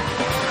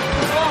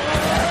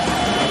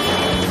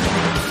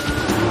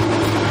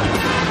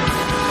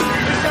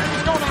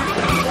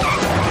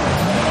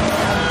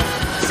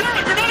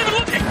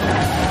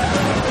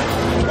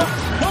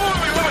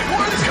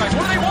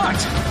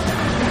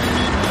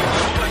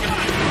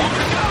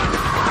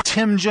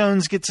 Tim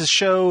Jones gets to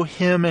show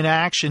him in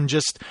action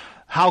just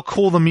how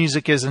cool the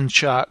music is in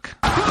Chuck.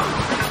 Tell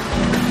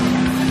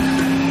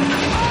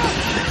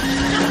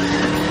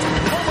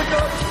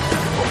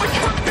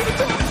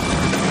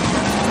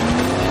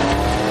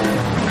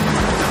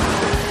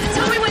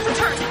me when to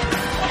turn.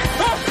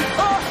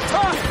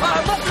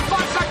 Less than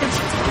 5 seconds.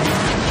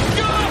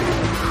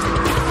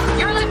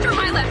 Your left or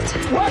my left?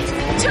 What?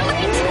 Too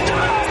late.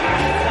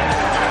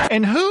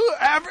 And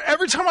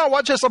every time I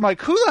watch this, I'm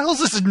like, who the hell's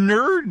this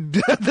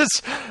nerd? This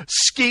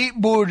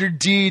skateboarder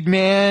dude,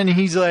 man.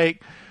 He's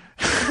like,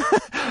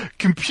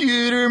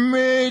 computer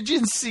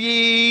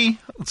emergency.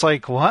 It's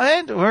like,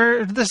 what?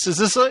 Is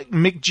this like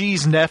Mick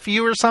G's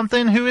nephew or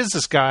something? Who is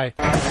this guy?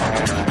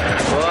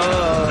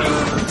 Whoa.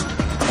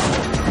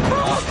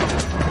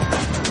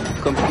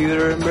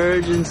 Computer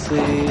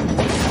emergency.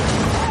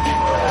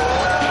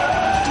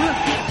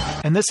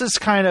 And this is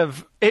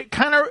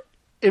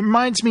it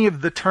reminds me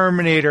of the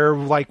Terminator,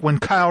 like when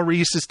Kyle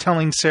Reese is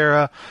telling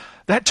Sarah,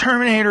 that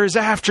Terminator is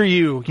after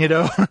you, you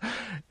know?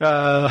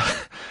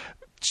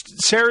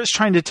 Sarah's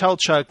trying to tell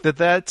Chuck that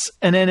that's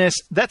the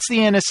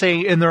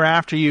NSA and they're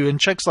after you. And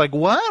Chuck's like,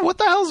 what? What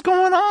the hell's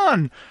going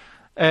on?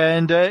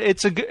 And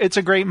it's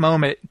a great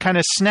moment. Kind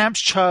of snaps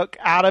Chuck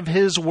out of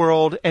his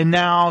world, and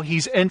now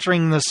he's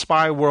entering the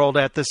spy world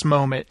at this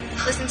moment.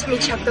 Listen to me,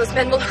 Chuck. Those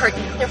men will hurt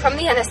you. They're from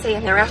the NSA,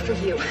 and they're after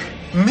you.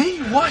 Me?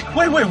 Why?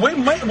 Wait.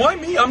 Why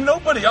me? I'm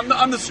nobody.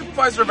 I'm the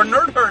supervisor of a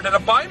nerd herd at a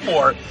Buy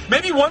More.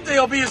 Maybe one day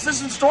I'll be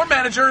assistant store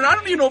manager, and I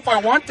don't even know if I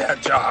want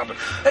that job.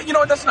 Hey, you know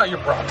what? That's not your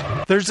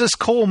problem. There's this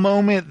cool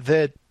moment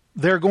that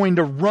they're going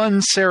to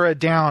run Sarah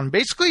down.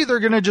 Basically, they're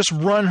going to just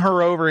run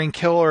her over and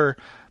kill her.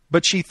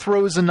 But she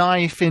throws a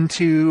knife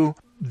into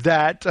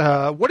that,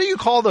 what do you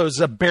call those?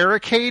 A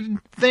barricade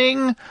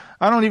thing?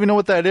 I don't even know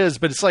what that is,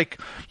 but it's like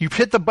you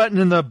hit the button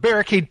and the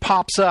barricade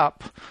pops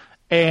up.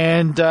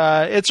 And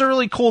it's a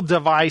really cool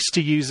device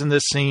to use in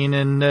this scene.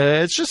 And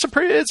it's a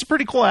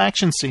pretty cool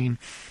action scene.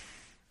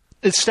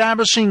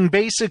 Establishing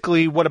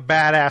basically what a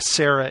badass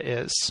Sarah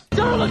is.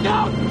 Sarah, look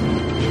out!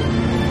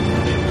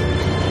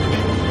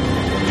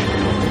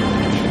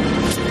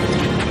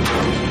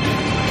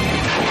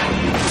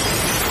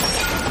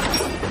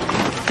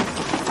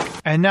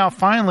 And now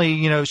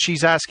finally,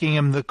 she's asking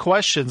him the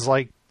questions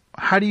like,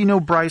 how do you know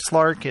Bryce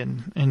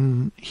Larkin?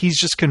 And he's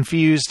just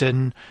confused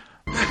and...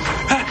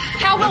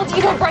 How well do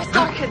you know Bryce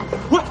Larkin?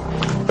 What?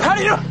 How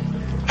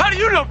do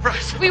you know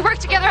Bryce? We work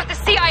together at the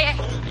CIA.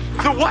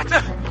 The what?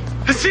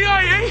 The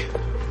CIA?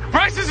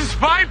 Bryce is a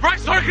spy?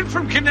 Bryce Larkin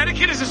from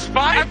Connecticut is a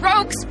spy? A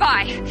rogue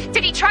spy.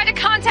 Did he try to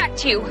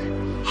contact you?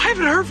 I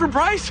haven't heard from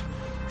Bryce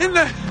in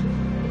the...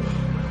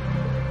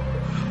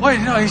 Wait,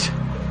 no,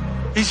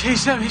 he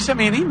sent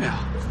me an email.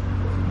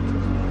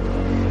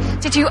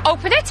 Did you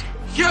open it?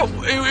 Yeah,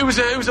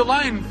 it was a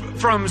line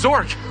from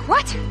Zork.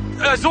 What?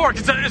 Zork.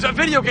 It's a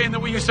video game that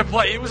we used to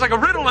play. It was like a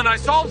riddle, and I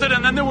solved it,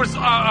 and then there was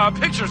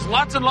pictures,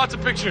 lots and lots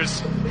of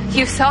pictures.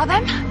 You saw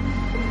them?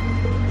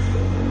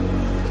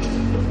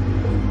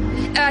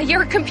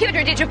 Your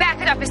computer, did you back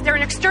it up? Is there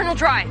an external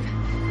drive?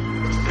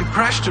 It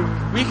crashed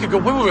a week ago.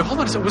 Wait, hold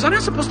on a second. Was I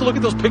not supposed to look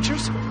at those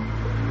pictures?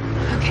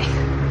 Okay.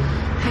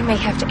 I may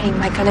have to aim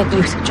my gun at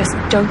you, so just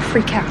don't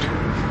freak out.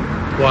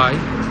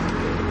 Why?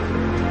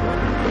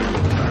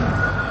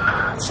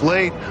 It's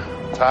late.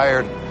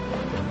 Tired.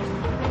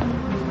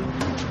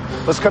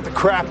 Let's cut the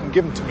crap and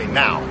give him to me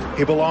now.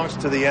 He belongs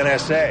to the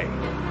NSA.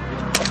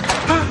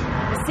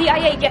 The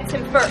CIA gets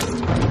him first.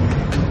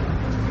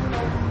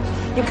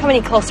 You come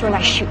any closer and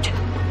I shoot.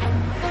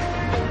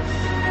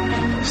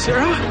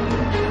 Sarah?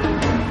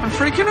 I'm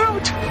freaking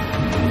out.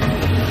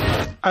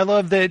 I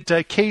love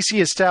that Casey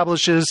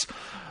establishes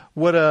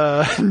what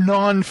a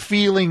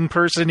non-feeling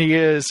person he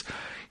is.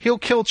 He'll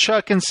kill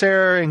Chuck and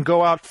Sarah and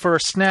go out for a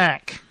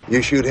snack.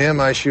 You shoot him,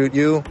 I shoot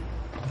you.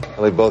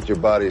 I'll leave both your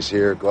bodies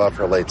here, go out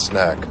for a late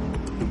snack.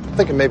 I'm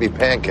thinking maybe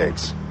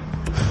pancakes.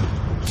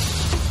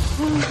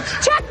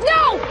 Chuck,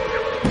 no!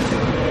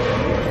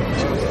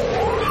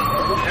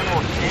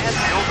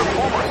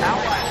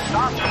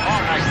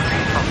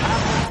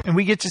 And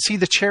we get to see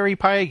the cherry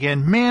pie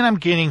again. Man, I'm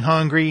getting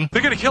hungry.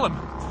 They're gonna kill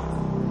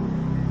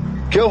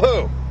him. Kill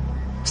who?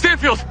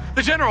 Stanfield,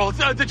 the general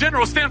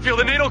Stanfield,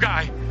 the NATO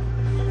guy.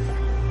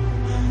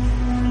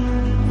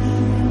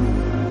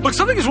 Look,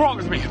 something is wrong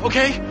with me,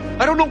 okay?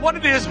 I don't know what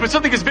it is, but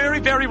something is very,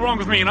 very wrong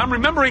with me, and I'm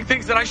remembering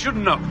things that I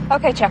shouldn't know.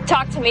 Okay, Chuck,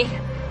 talk to me.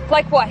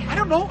 Like what? I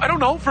don't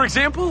know. For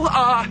example,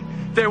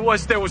 there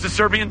was a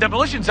Serbian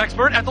demolitions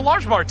expert at the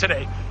Large Mart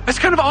today. That's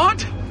kind of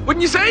odd,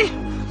 wouldn't you say?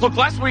 Look,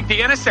 last week, the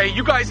NSA,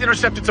 you guys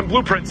intercepted some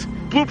blueprints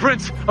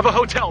of a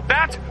hotel,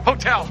 that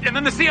hotel. And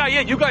then the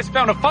CIA, you guys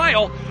found a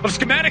file of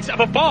schematics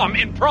of a bomb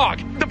in Prague.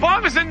 The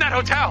bomb is in that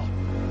hotel.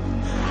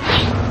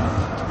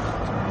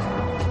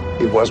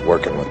 He was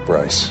working with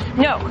Bryce.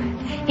 No,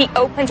 he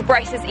opened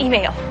Bryce's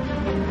email.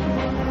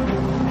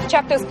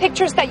 Chuck, those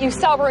pictures that you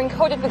saw were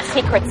encoded with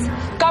secrets.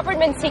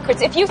 Government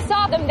secrets. If you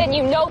saw them, then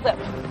you know them.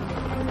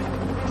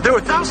 There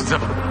were thousands of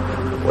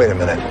them. Wait a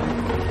minute.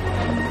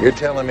 You're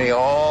telling me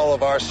all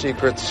of our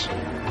secrets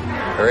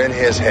are in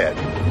his head?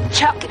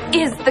 Chuck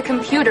is the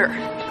computer.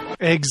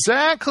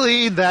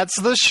 Exactly. That's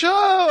the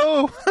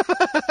show.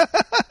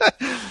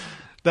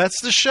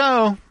 That's the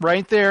show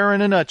right there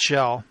in a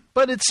nutshell.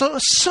 But it's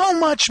so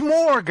much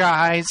more,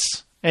 guys.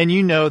 And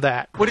you know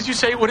that. What did you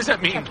say? What does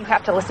that mean? Chuck, you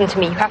have to listen to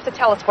me. You have to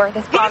tell us where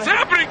this bomb is. What is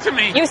happening to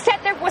me? You said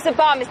there was a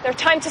bomb. Is there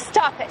time to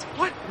stop it?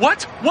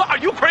 What? Are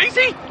you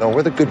crazy? No,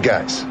 we're the good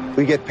guys.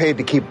 We get paid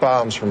to keep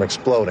bombs from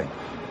exploding.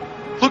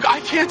 Look, I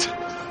can't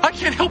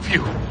help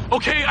you.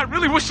 Okay, I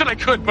really wish that I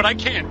could, but I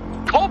can't.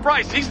 Call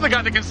Bryce. He's the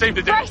guy that can save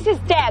the day. Bryce is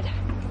dead.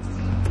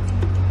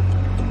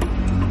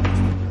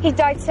 He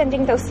died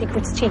sending those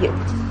secrets to you.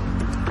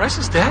 Bryce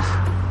is dead?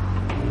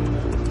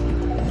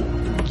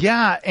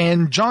 Yeah,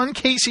 and John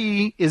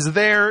Casey is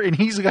there, and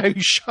he's the guy who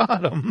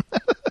shot him.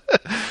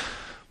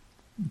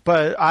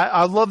 But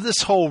I love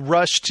this whole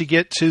rush to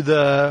get to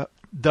the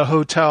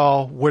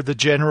hotel where the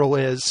general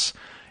is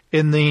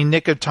in the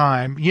nick of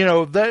time. You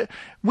know, that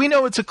we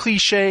know it's a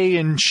cliche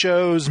in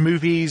shows,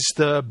 movies,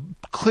 the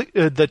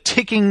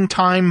ticking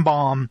time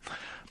bomb,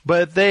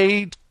 but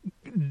they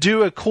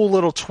do a cool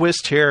little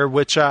twist here,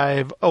 which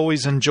I've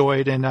always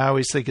enjoyed, and I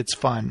always think it's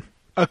fun.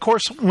 Of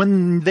course,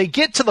 when they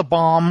get to the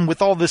bomb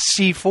with all this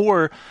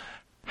C4,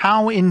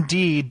 how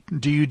indeed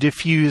do you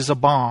defuse a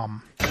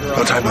bomb?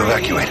 No time to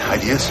evacuate.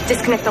 Ideas?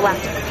 Disconnect the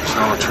laptop. There's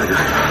no trigger.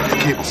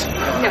 Cables.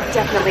 No,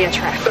 definitely a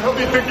trap. What the hell do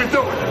you think you're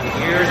doing?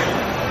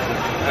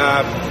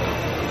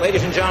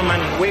 Ladies and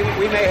gentlemen, we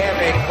may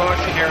have a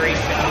cautionary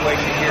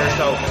situation here,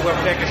 so we'll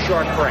take a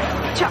short break.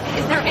 Chuck,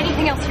 is there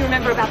anything else you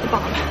remember about the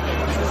bomb?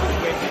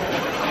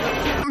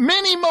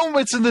 Many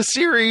moments in the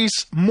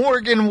series,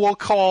 Morgan will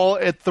call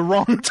at the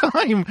wrong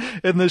time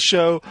in the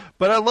show,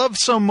 but I love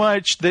so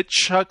much that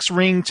Chuck's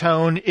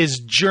ringtone is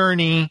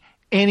Journey,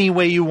 Any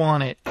Way You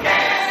Want It.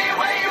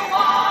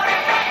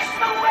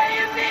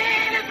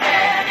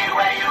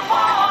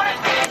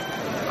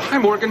 Hi,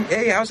 Morgan.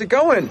 Hey, how's it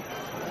going?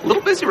 A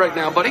little busy right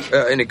now, buddy.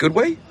 In a good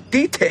way?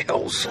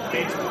 Details.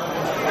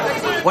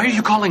 Why are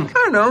you calling? I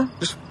don't know.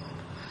 Just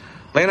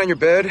laying on your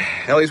bed.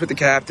 Ellie's with the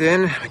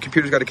captain. My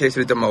computer's got a case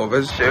of the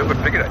Demovas. Yeah, but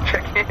figured I'd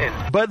check in.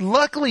 But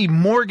luckily,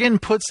 Morgan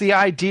puts the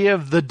idea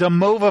of the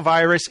Demova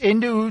virus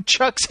into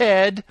Chuck's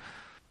head,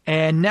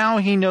 and now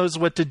he knows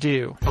what to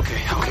do. Okay,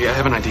 I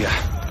have an idea.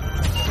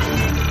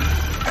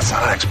 That's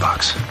not an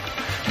Xbox.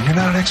 And you're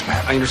not an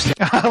X-Man. I understand.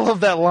 I love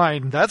that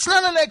line. That's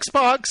not an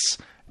Xbox,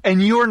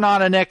 and you're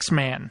not an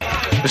X-Man.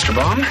 Mr.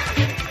 Bomb?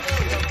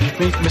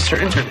 Meet Mr.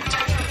 Internet.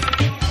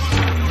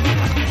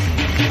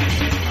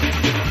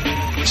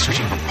 He's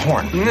searching for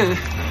porn.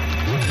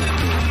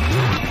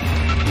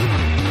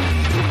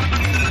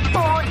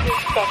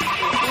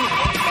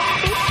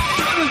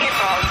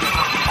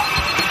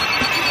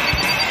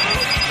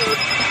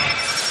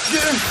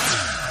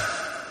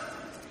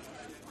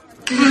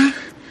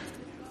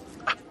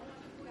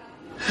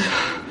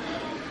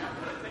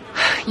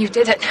 You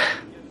did it.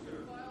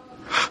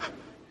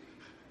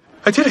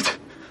 I did it.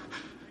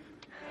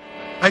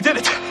 I did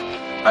it.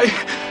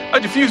 I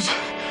defused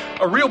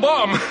a real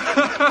bomb.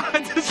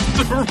 This is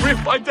a real...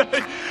 I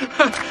died.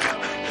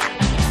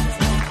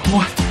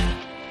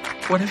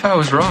 What if I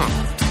was wrong?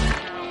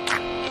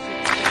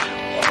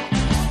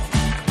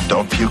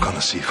 Don't puke on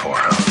the C4,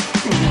 huh?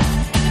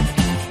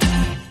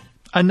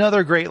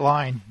 Another great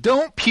line.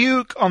 Don't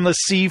puke on the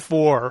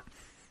C4.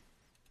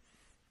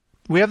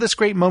 We have this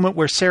great moment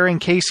where Sarah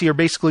and Casey are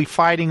basically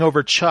fighting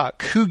over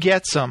Chuck. Who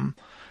gets him?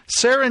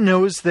 Sarah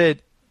knows that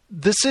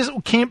this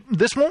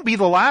won't be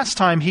the last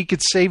time he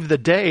could save the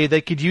day.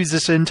 They could use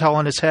this intel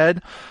in his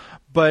head.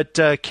 But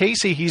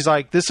Casey, he's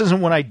like, this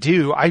isn't what I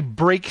do. I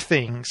break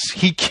things.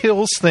 He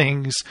kills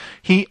things.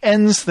 He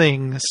ends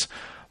things.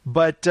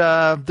 But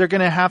they're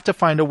going to have to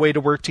find a way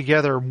to work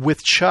together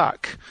with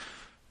Chuck.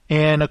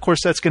 And, of course,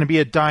 that's going to be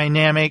a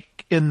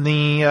dynamic in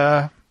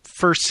the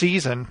first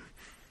season.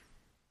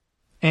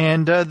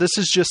 And this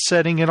is just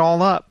setting it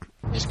all up.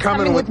 He's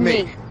coming with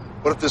me.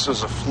 What if this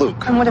was a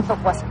fluke? And what if it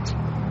wasn't?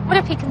 What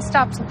if he can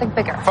stop something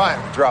bigger?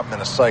 Fine, we drop him in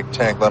a psych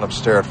tank, let him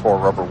stare at 4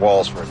 rubber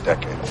walls for a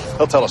decade.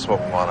 He'll tell us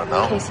what we want to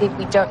know. Casey,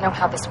 we don't know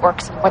how this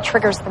works and what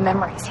triggers the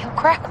memories. He'll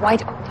crack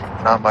wide open.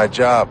 Not my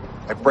job.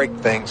 I break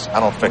things, I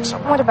don't fix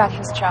them. What about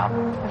his job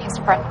and his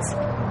friends?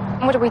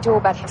 And what do we do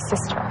about his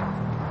sister?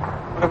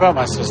 What about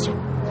my sister?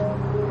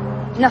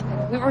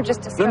 Nothing. We were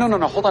just discussing...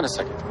 No. Hold on a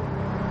second.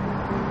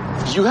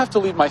 You have to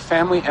leave my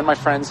family and my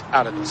friends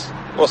out of this.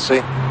 We'll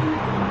see.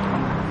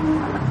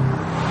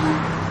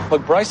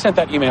 Look, Bryce sent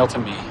that email to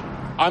me.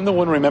 I'm the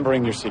one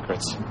remembering your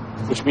secrets,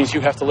 which means you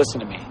have to listen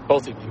to me,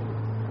 both of you.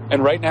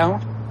 And right now,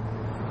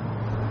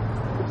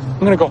 I'm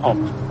going to go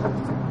home.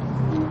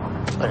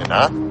 No, you're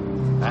not.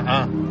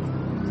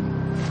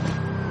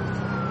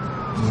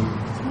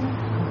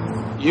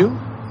 You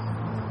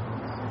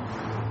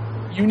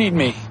need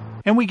me.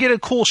 And we get a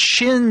cool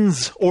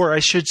Shins, or I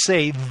should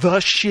say the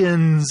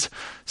Shins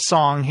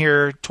song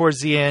here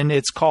towards the end.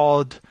 It's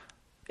called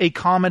A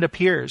Comet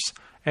Appears.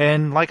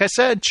 And like I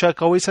said,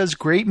 Chuck always has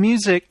great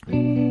music.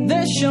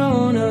 They're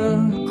shone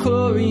a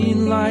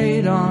chlorine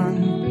light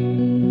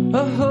on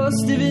a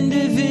host of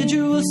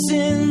individual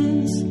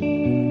sins.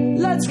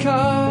 Let's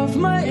carve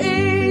my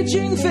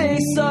aging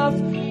face off.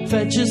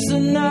 Fetch us a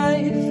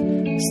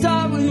knife.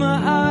 Start with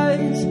my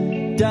eyes.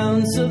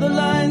 Down so the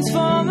lines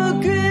form a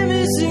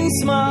grimacing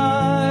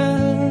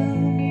smile.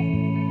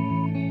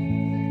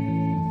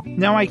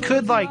 Now, I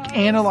could,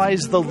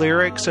 analyze the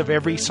lyrics of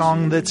every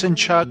song that's in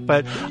Chuck,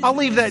 but I'll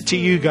leave that to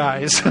you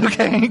guys,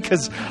 okay?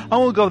 Because I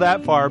won't go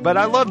that far. But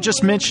I love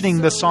just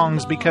mentioning the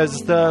songs because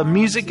the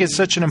music is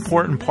such an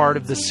important part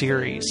of the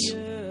series.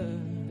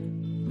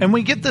 And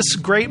we get this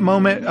great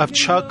moment of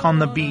Chuck on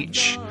the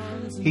beach.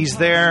 He's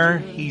there.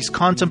 He's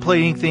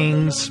contemplating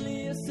things.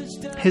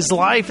 His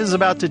life is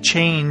about to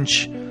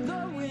change.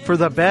 For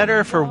the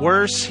better, for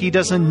worse, he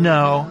doesn't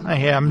know.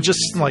 I'm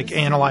just,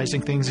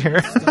 analyzing things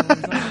here.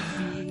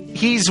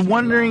 He's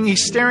wondering,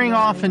 he's staring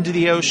off into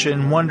the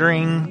ocean,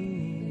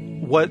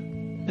 wondering what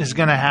is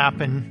going to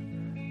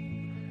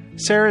happen.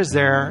 Sarah's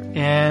there,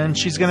 and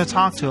she's going to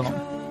talk to him.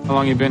 How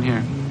long you been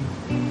here?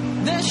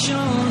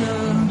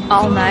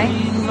 All night.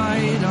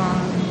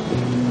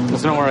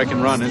 There's nowhere I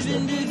can run, is there?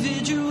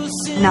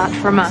 Not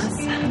from us.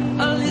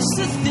 A list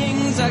of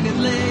things I could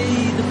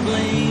lay the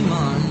blame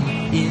on.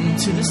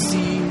 Into the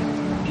sea,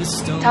 the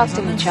stones. Talk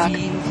to me, Chuck.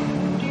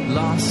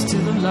 Lost to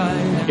the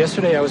light.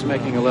 Yesterday I was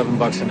making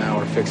 $11 an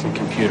hour fixing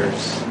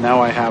computers.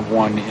 Now I have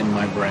one in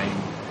my brain.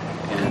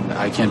 And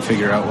I can't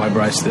figure out why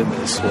Bryce did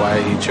this,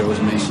 why he chose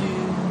me.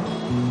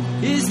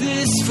 Is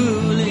this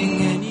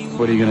fooling anyone?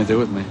 What are you going to do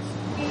with me?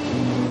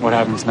 What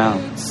happens now?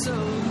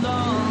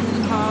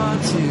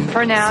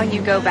 For now,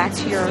 you go back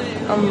to your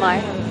own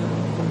life.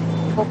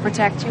 We'll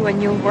protect you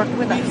and you'll work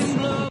with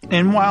us.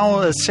 And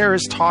while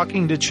Sarah's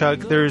talking to Chuck,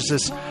 there's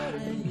this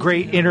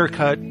great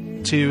intercut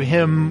to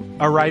him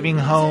arriving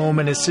home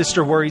and his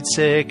sister worried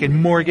sick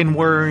and Morgan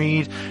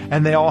worried,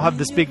 and they all have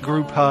this big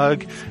group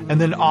hug,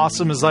 and then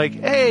Awesome is like,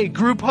 hey,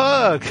 group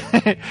hug.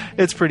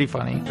 It's pretty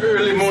funny.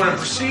 Early morning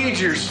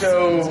procedure,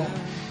 so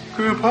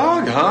group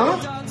hug, huh?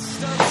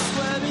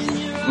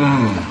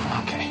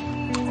 Okay.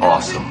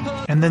 Awesome.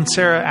 And then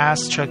Sarah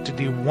asks Chuck to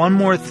do one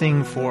more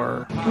thing for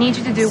her. I need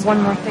you to do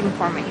one more thing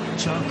for me.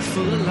 Trust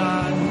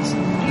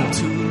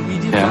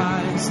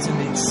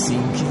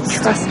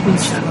me,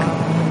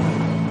 Chuck.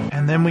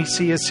 And then we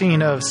see a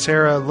scene of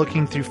Sarah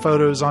looking through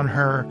photos on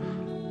her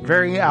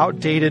very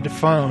outdated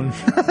phone.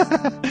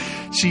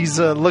 She's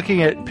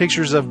looking at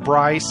pictures of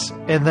Bryce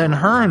and then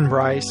her and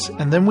Bryce.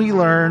 And then we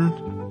learn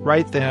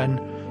right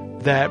then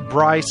that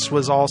Bryce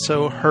was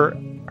also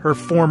her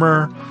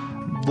former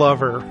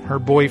lover, her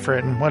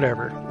boyfriend,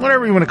 whatever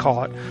you want to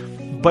call it.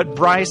 But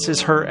Bryce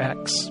is her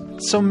ex.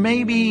 So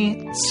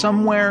maybe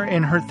somewhere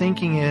in her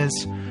thinking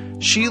is,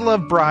 she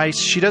loved Bryce.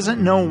 She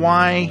doesn't know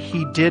why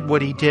he did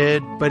what he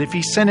did, but if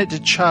he sent it to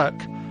Chuck,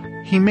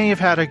 he may have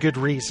had a good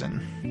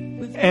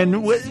reason.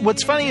 And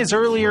what's funny is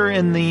earlier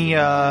in the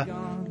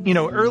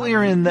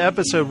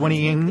episode when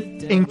he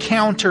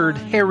encountered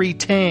Harry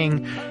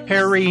Tang,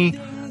 Harry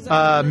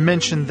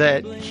mentioned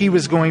that he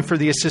was going for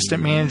the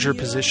assistant manager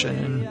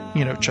position,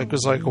 and Chuck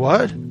was like,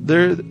 "What?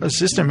 They're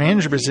assistant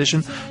manager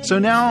position?" So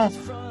now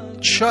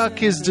Chuck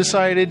has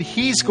decided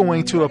he's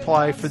going to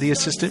apply for the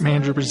assistant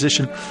manager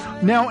position.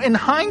 Now, in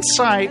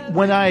hindsight,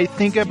 when I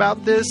think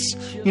about this,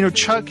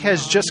 Chuck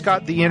has just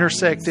got the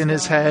Intersect in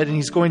his head and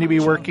he's going to be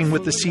working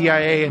with the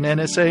CIA and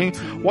NSA.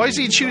 Why is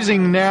he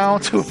choosing now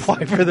to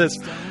apply for this?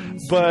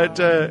 But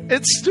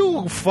it's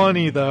still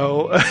funny,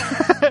 though.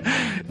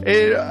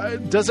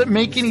 Does it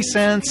make any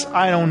sense?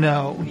 I don't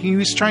know. He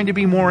was trying to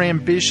be more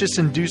ambitious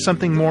and do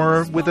something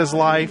more with his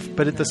life,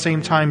 but at the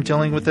same time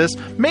dealing with this.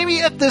 Maybe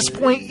at this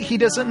point he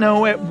doesn't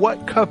know at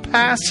what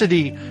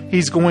capacity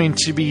he's going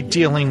to be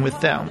dealing with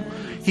them.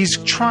 He's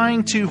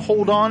trying to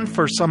hold on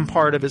for some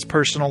part of his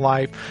personal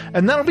life,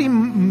 and that'll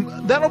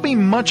be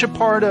much a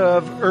part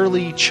of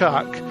early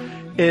Chuck.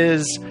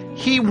 Is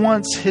he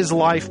wants his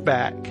life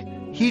back.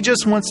 He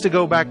just wants to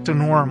go back to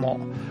normal.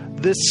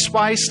 This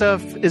spy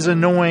stuff is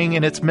annoying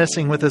and it's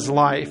messing with his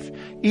life.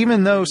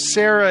 Even though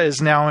Sarah is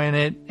now in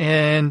it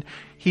and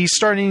he's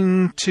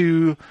starting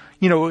to,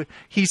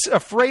 he's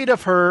afraid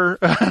of her.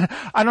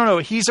 I don't know.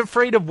 He's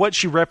afraid of what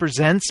she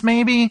represents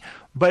maybe,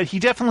 but he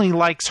definitely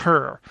likes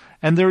her.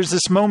 And there's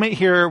this moment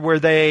here where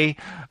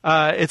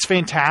it's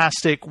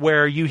fantastic,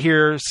 where you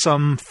hear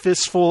some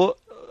Fistful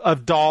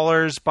of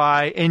Dollars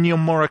by Ennio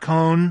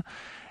Morricone.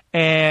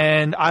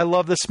 And I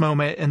love this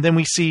moment. And then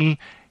we see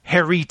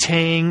Harry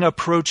Tang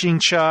approaching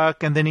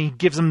Chuck, and then he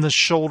gives him the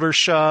shoulder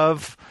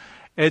shove.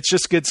 It's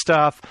just good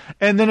stuff.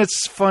 And then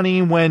it's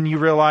funny when you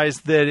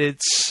realize that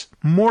it's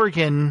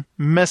Morgan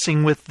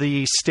messing with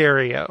the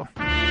stereo.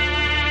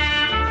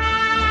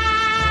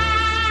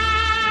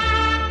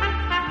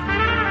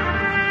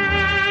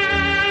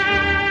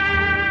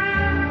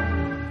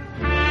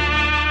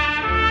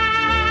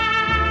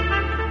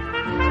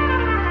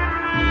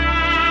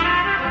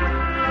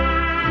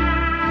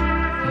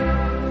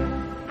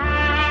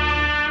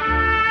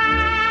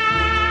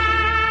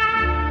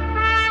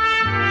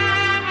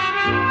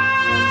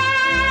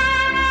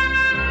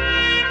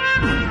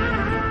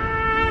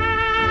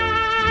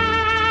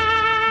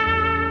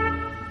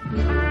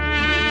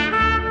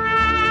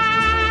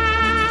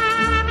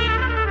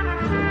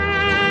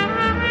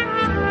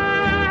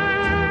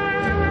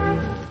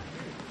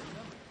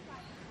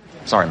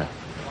 Sorry, man.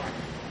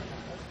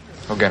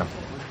 Go get him.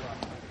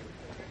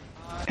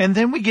 And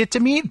then we get to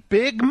meet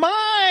Big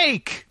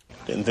Mike.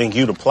 Didn't think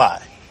you'd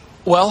apply.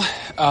 Well,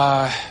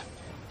 I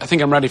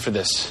think I'm ready for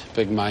this,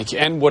 Big Mike,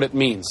 and what it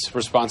means.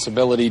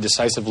 Responsibility,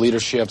 decisive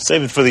leadership.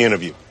 Save it for the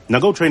interview.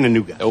 Now go train a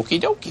new guy. Okie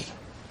dokie.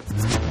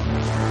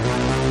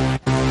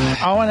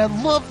 Oh, and I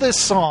love this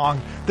song.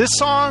 This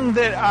song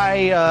that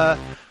I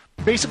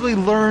basically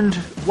learned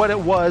what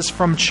it was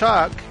from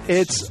Chuck.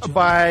 It's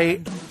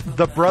by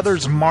the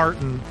Brothers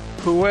Martin.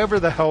 Whoever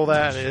the hell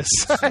that is.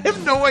 I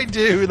have no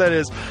idea who that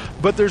is.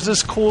 But there's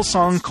this cool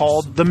song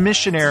called The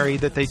Missionary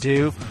that they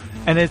do.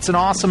 And it's an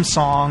awesome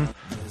song.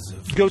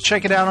 Go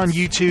check it out on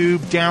YouTube.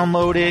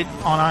 Download it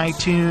on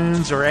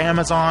iTunes or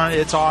Amazon.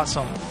 It's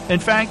awesome. In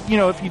fact,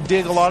 if you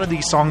dig a lot of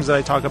these songs that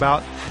I talk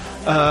about,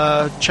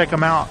 check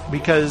them out,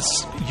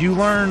 because you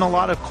learn a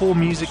lot of cool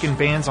music and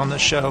bands on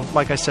this show,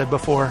 like I said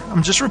before.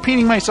 I'm just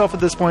repeating myself at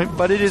this point,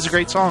 but it is a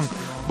great song.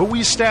 But we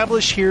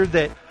establish here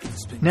that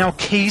now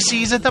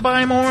Casey's at the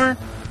Buy More,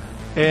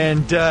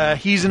 and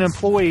he's an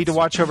employee to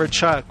watch over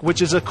Chuck,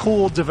 which is a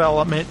cool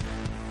development.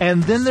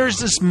 And then there's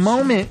this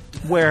moment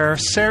where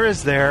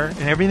Sarah's there,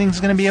 and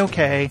everything's going to be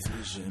okay,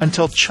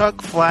 until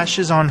Chuck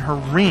flashes on her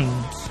ring.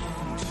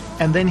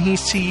 And then he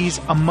sees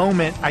a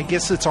moment, I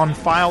guess it's on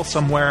file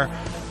somewhere,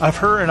 of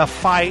her in a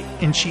fight,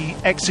 and she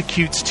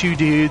executes two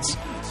dudes,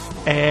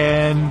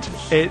 and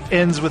it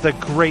ends with a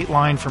great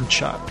line from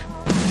Chuck.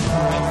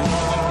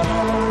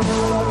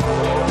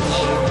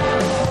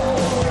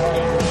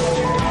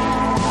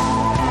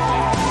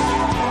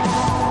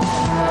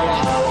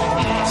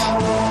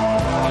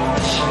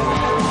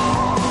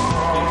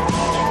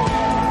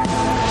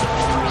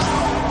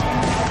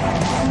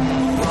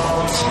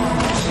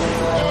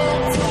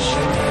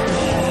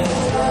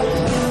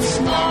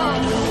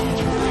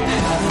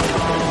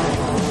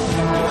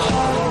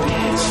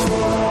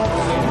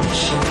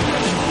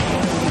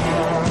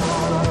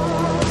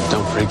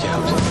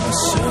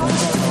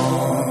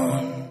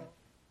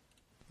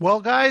 Well,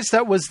 guys,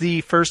 that was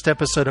the first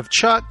episode of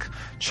Chuck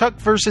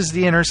versus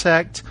the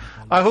Intersect.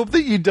 I hope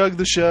that you dug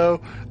the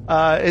show.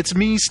 It's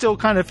me still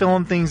kind of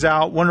filling things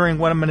out, wondering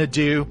what I'm going to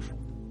do.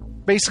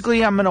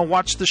 Basically, I'm going to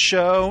watch the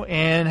show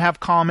and have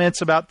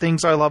comments about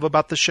things I love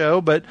about the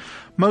show, but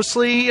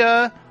mostly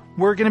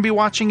we're going to be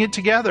watching it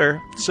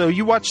together. So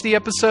you watch the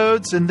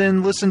episodes and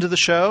then listen to the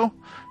show,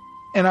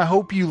 and I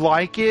hope you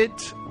like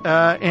it.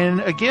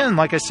 And again,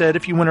 like I said,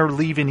 if you want to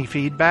leave any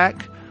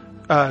feedback,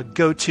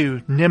 go to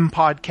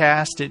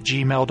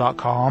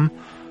nimpodcast@gmail.com.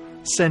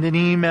 Send an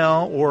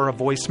email or a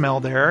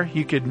voicemail there.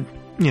 You could,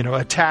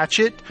 attach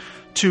it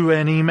to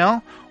an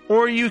email,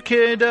 or you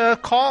could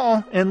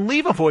call and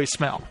leave a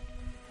voicemail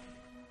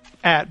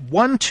at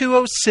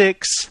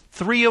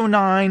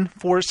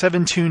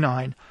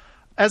 1206-309-4729.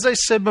 As I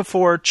said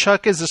before,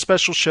 Chuck is a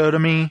special show to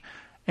me,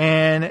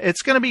 and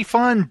it's going to be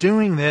fun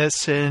doing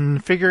this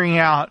and figuring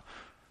out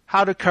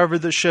how to cover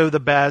the show the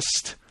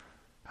best.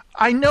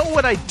 I know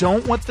what I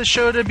don't want the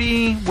show to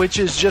be, which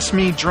is just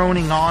me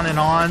droning on and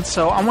on,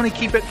 so I want to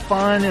keep it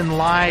fun and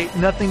light,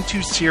 nothing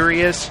too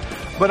serious,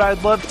 but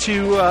I'd love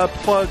to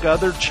plug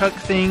other Chuck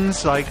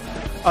things, like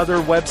other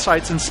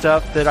websites and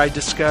stuff that I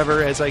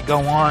discover as I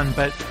go on.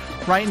 But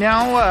right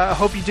now, I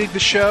hope you dig the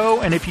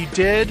show, and if you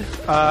did,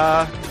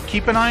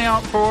 keep an eye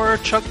out for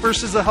Chuck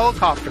vs. the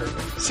Helicopter,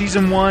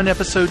 Season 1,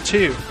 Episode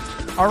 2.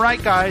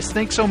 Alright guys,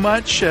 thanks so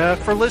much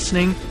for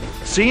listening.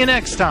 See you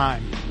next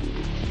time.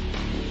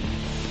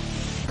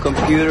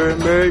 Computer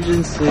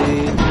emergency.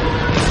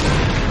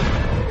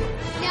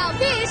 Now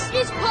this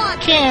is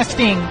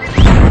podcasting.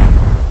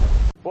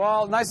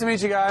 Well, nice to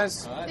meet you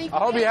guys. I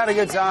hope you had a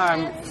good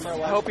time.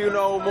 I hope you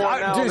know more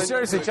now. Dude,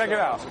 seriously, check it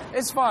out.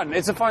 It's fun.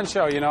 It's a fun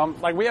show,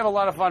 Like, we have a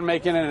lot of fun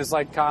making it. It's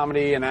like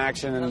comedy and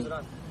action. And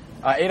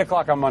 8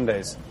 o'clock on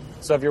Mondays.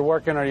 So if you're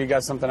working or you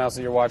got something else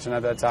that you're watching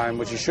at that time,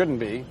 which you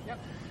shouldn't be,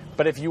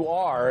 but if you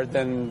are,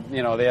 then,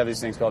 they have these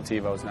things called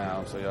TiVos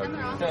now. So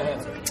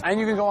and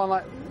you can go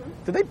online.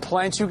 Did they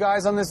plant you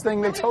guys on this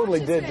thing? They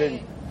totally did,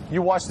 didn't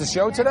you? Watched the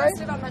show today? I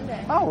watched it on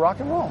Monday. Oh, rock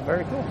and roll.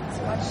 Very cool.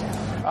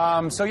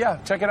 So yeah,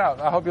 check it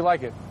out. I hope you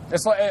like it.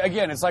 It's like,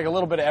 again, it's like a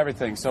little bit of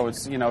everything. So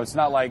it's, it's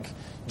not like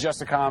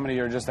just a comedy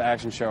or just an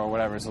action show or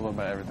whatever. It's a little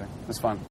bit of everything. It's fun.